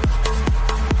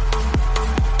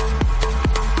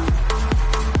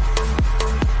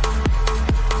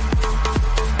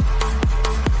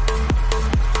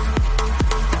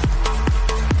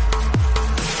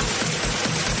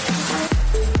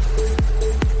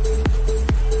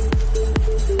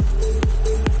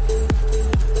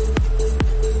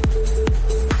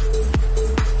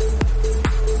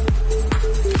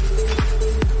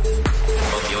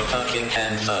 Put your fucking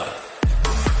hands up.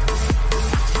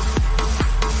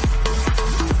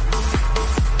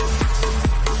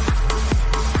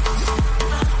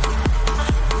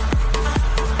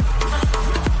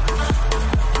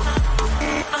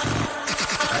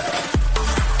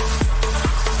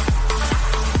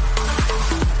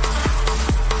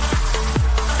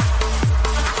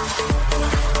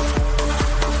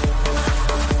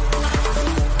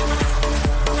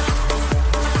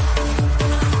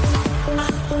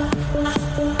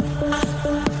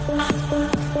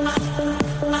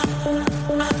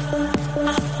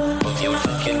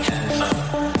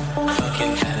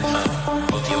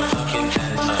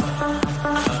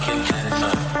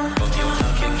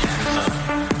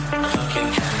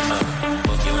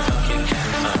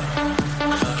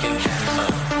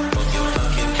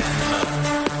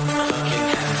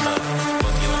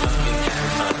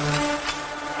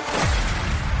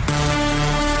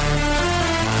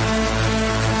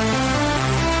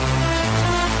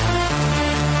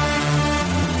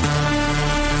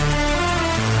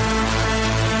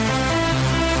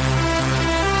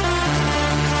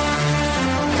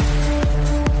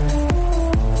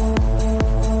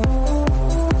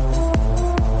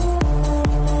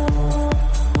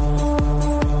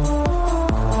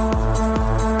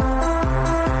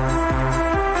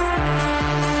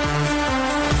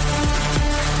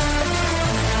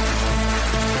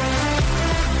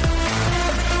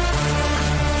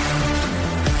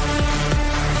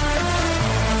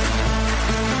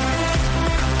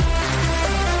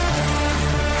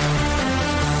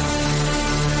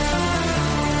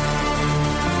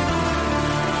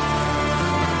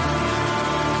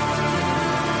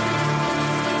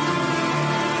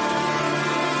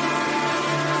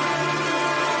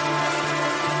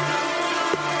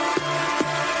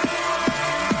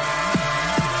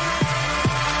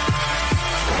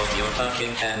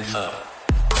 hands up.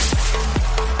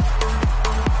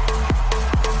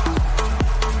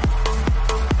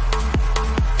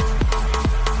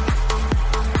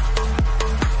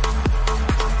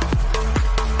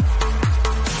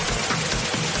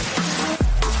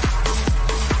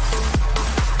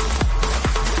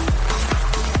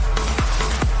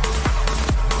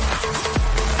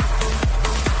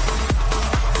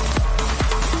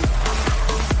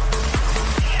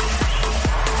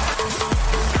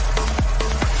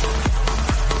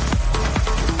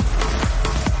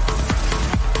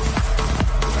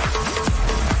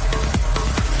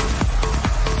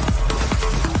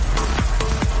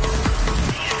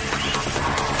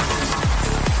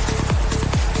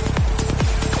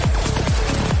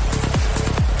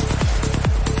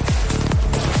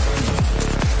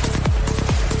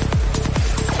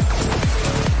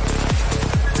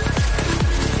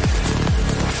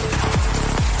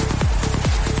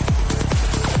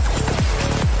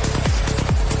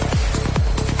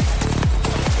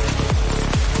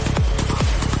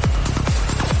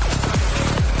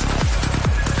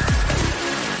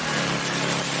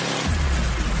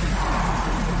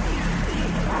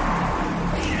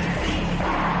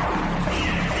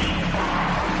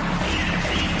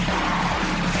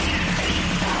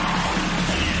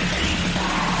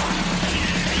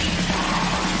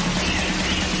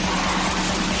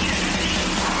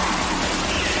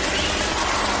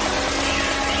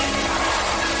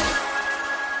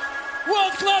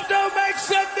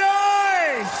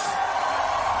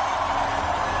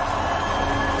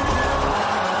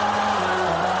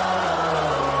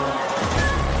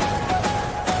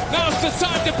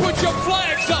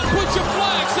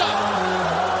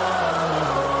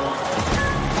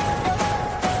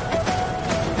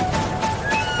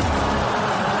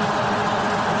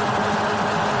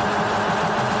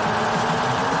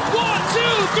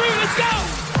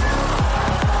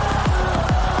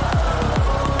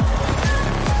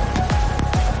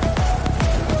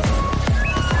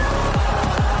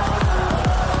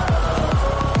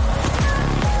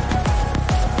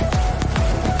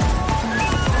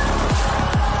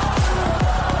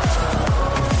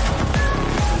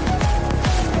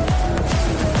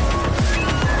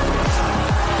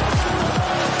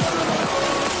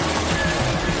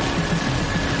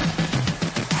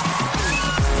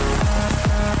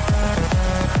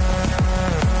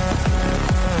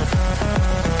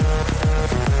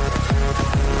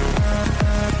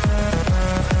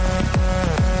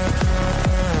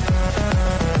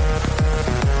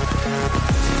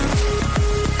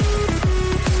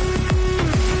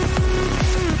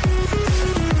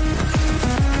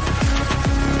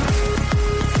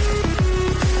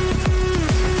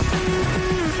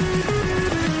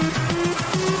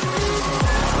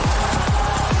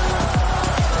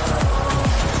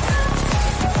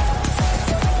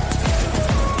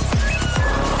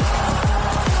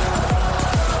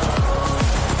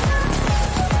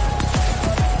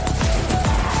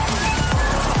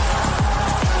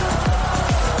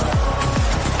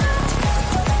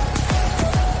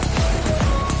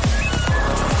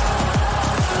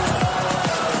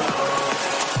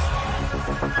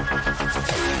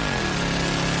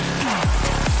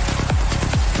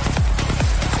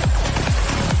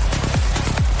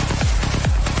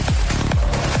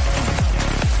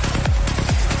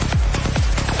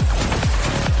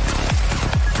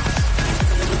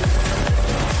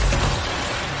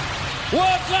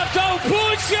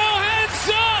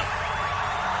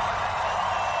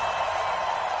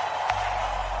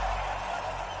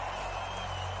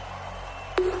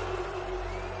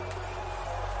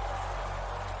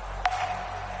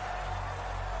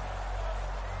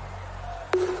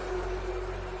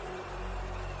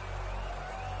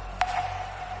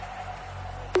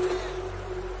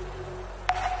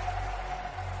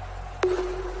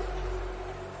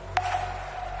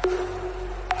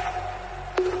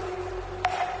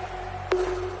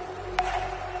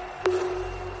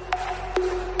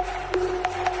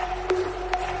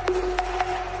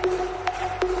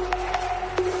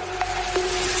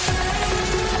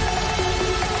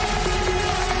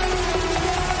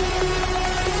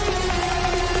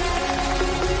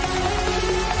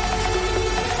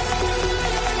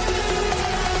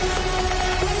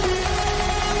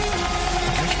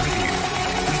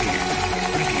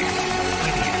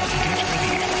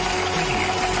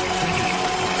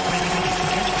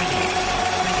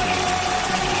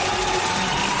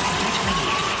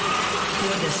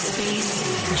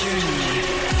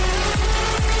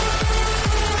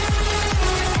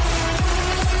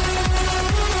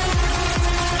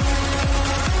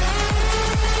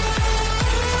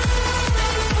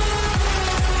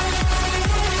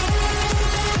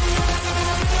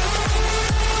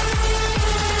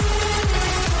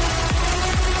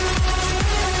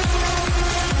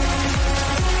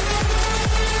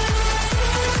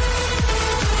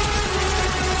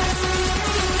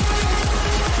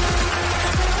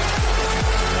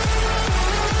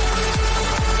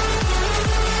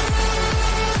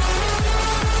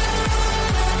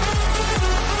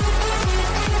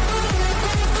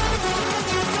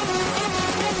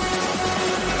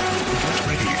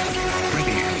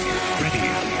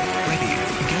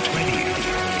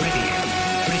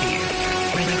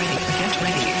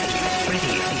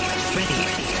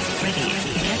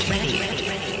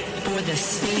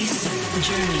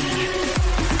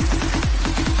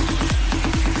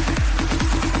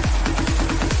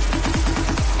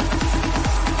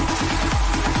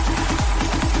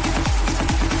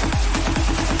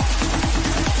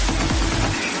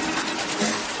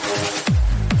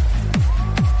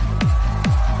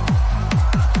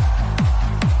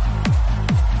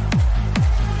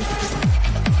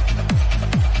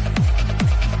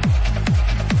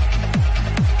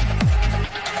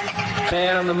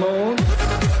 Man on the moon.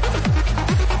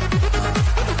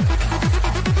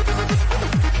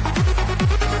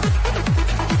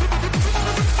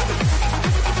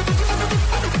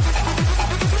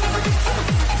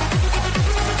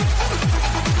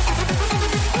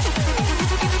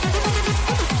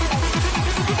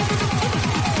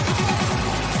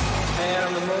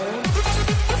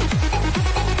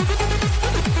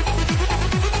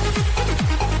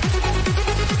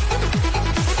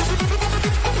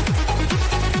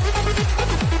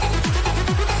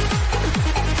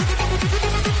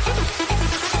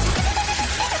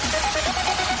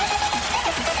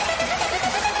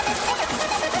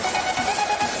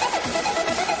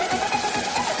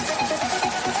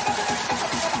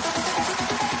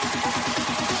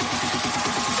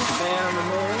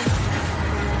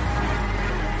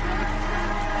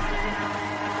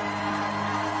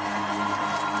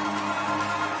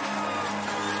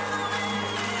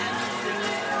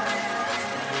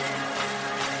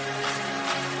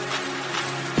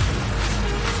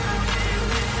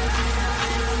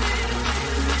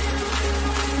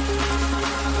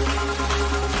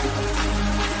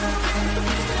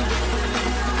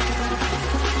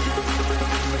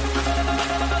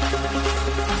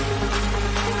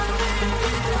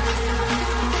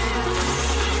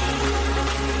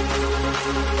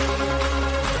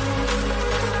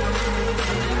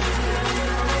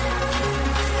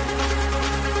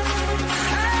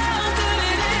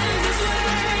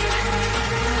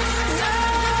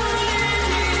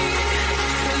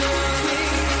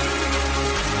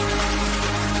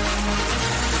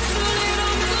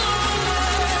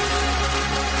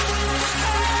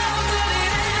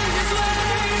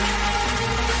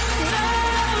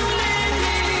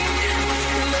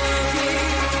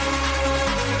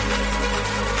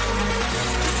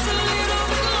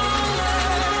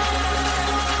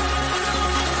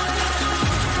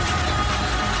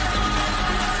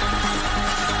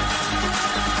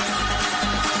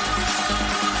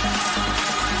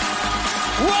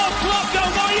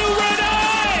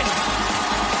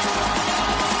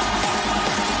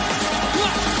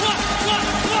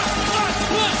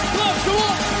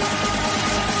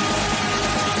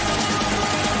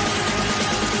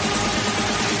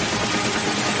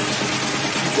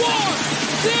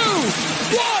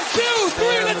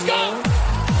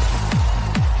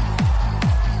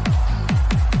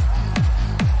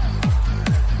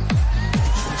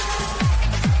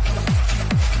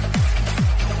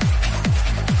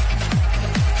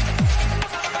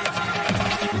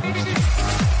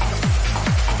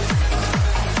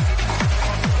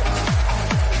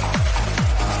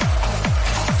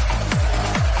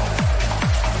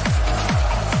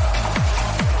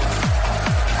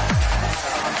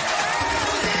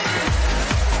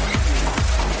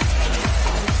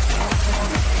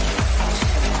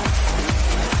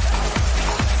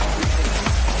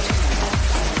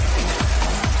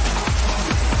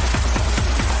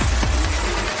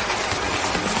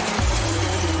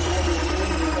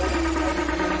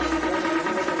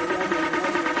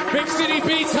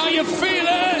 BigCityBeats, how you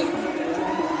feeling?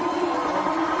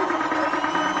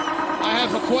 I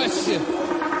have a question.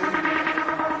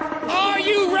 Are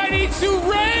you ready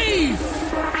to rave?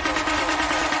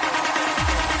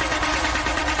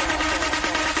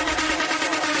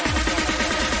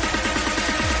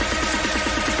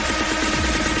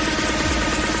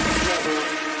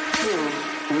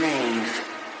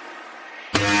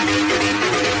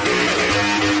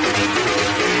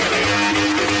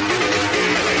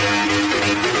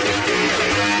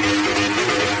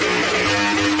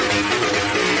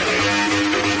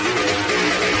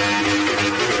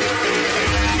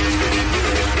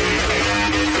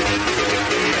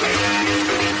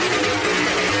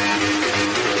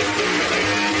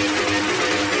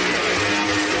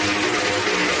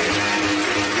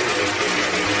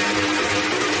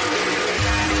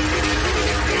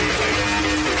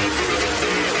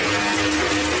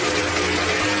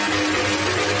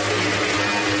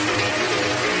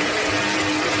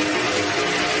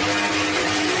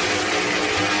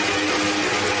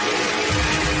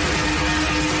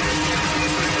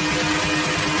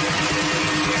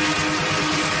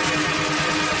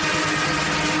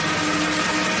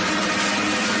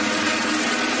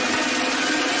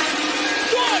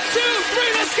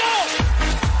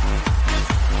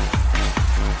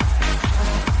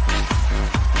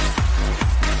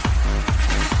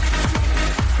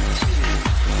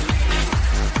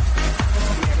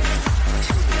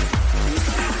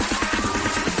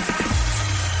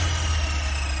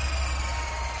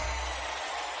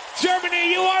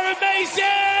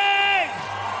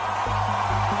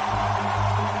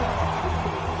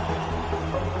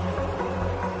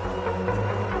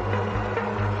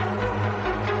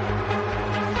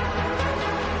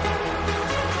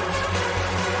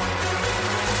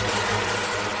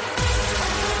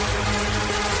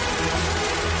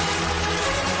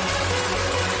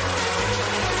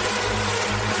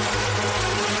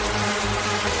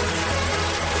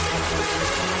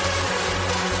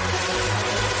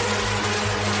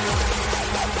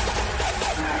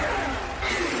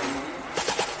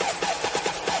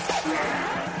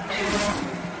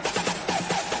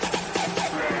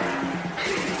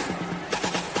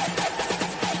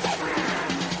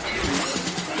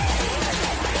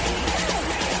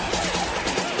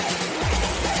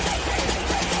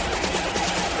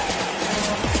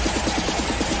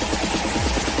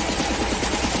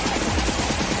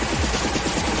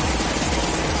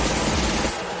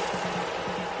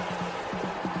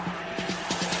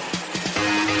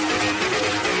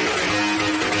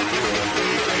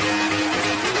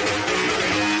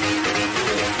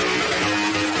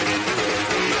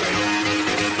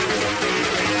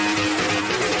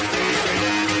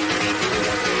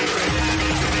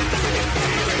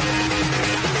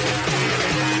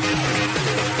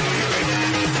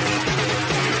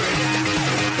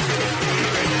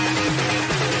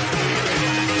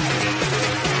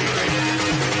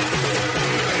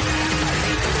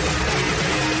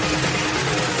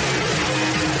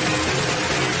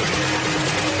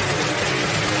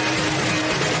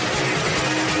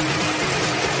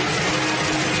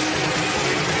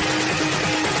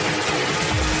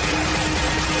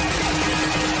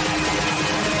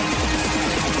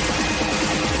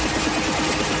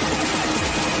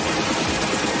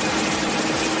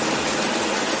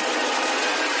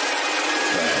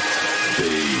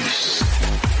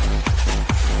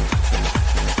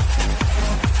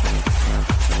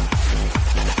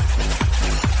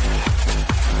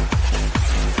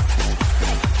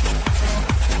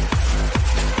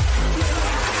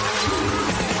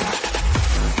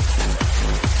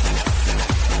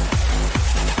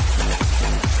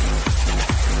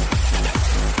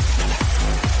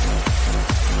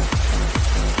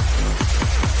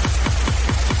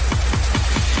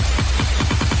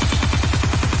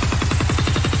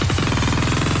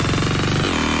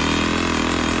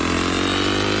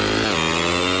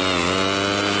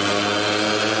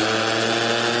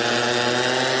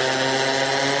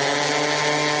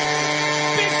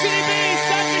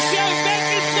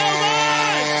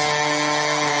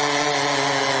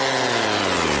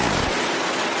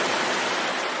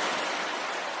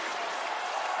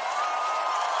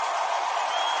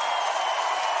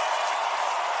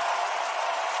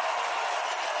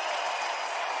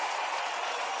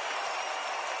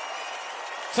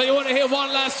 So you want to hear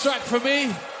one last track from me?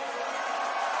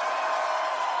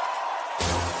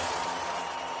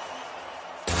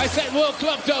 I said World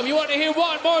Club Dome. You want to hear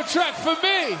one more track from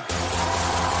me?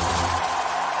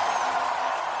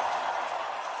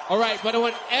 All right, but I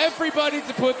want everybody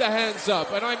to put their hands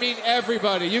up. And I mean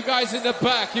everybody. You guys in the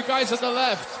back. You guys on the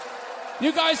left.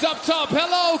 You guys up top.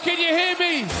 Hello, can you hear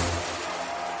me?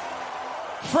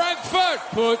 Frankfurt,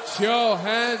 put your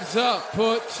hands up.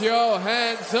 Put your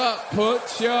hands up.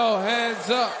 Put your hands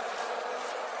up.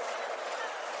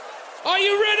 Are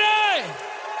you ready?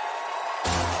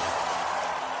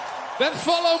 Then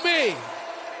follow me.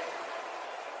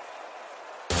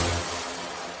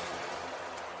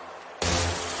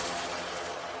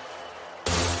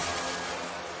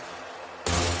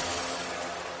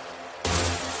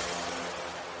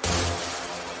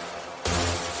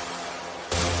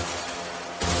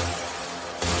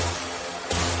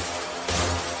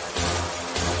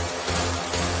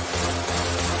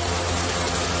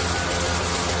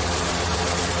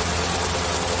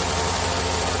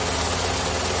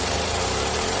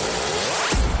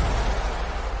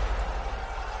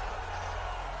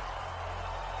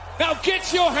 Now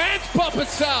get your hands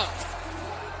puppets out.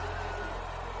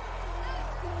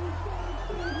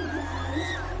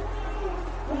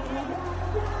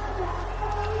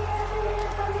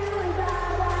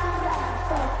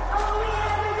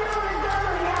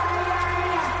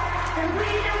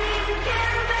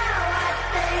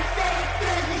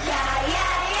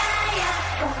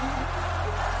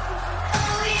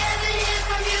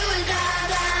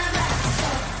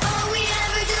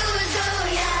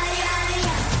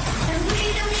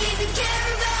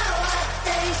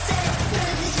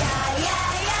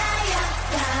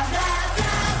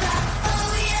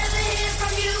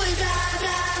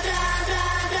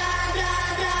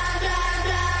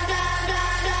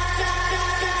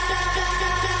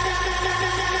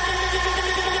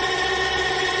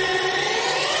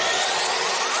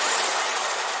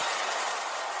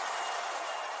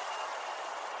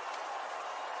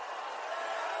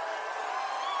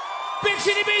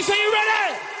 BigCityBeats, are you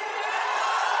ready?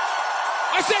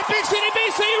 I said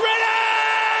BigCityBeats, are you ready?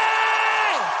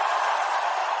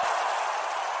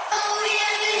 All we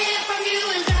ever hear from you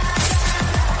is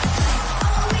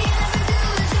all we ever do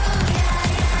is go, yeah,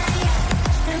 yeah,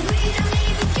 yeah. And we don't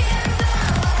even care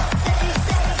about what they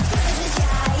say, 'cause it's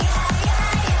yeah, yeah,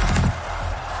 yeah, yeah.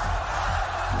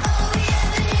 All we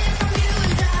ever hear from you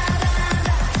is blah, blah,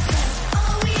 blah.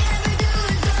 All we ever do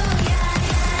is go, yeah,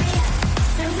 yeah,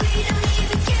 yeah. And we don't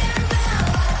even care about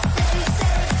what they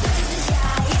say, 'cause it's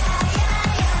yeah, yeah,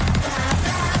 yeah, yeah. Blah,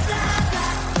 blah, blah,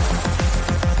 blah.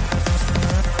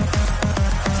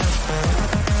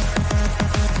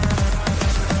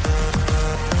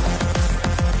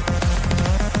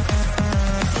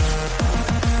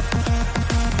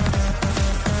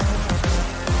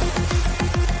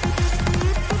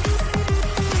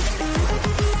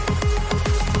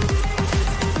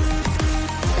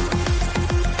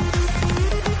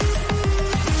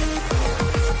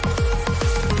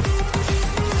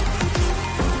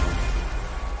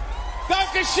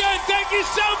 Dankeschön, thank you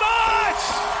so much!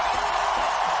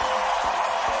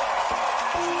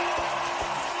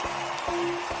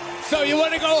 So you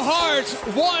want to go hard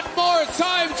one more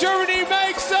time, Germany,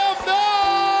 make some noise!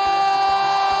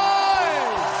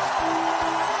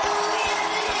 All we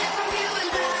ever hear from you is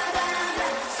blah, blah,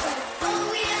 blah. All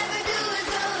we ever do is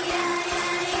go, yeah,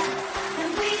 yeah, yeah.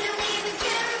 And we don't even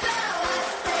care about what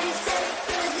they say,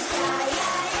 'cause it's yeah,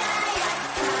 yeah, yeah, yeah.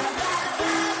 Blah, blah,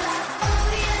 blah, blah. All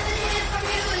we ever hear from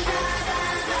you is blah,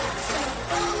 blah, blah.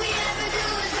 All we ever do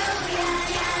is go, yeah,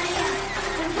 yeah,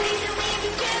 yeah. And we don't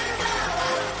even care about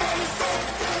what they say,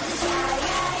 'cause it's yeah,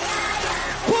 yeah, yeah, yeah.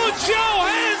 Put your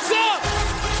hands up!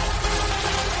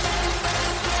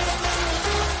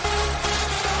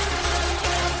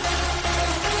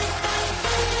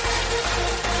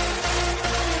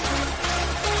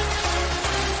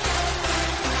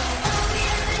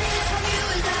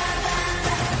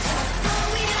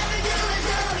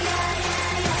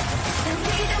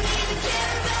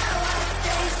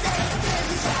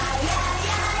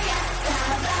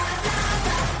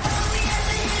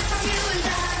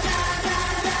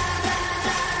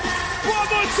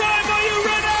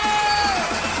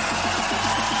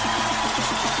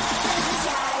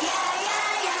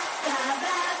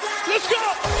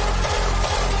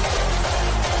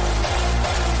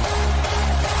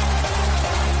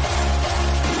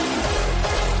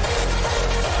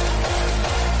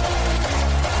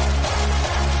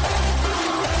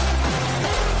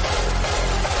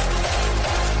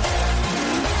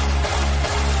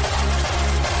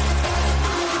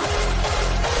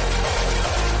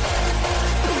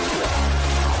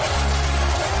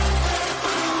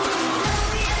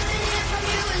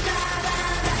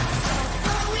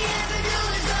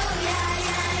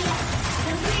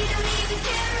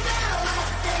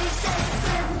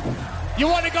 You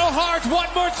want to go hard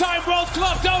one more time, World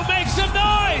Club? Don't make some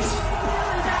noise!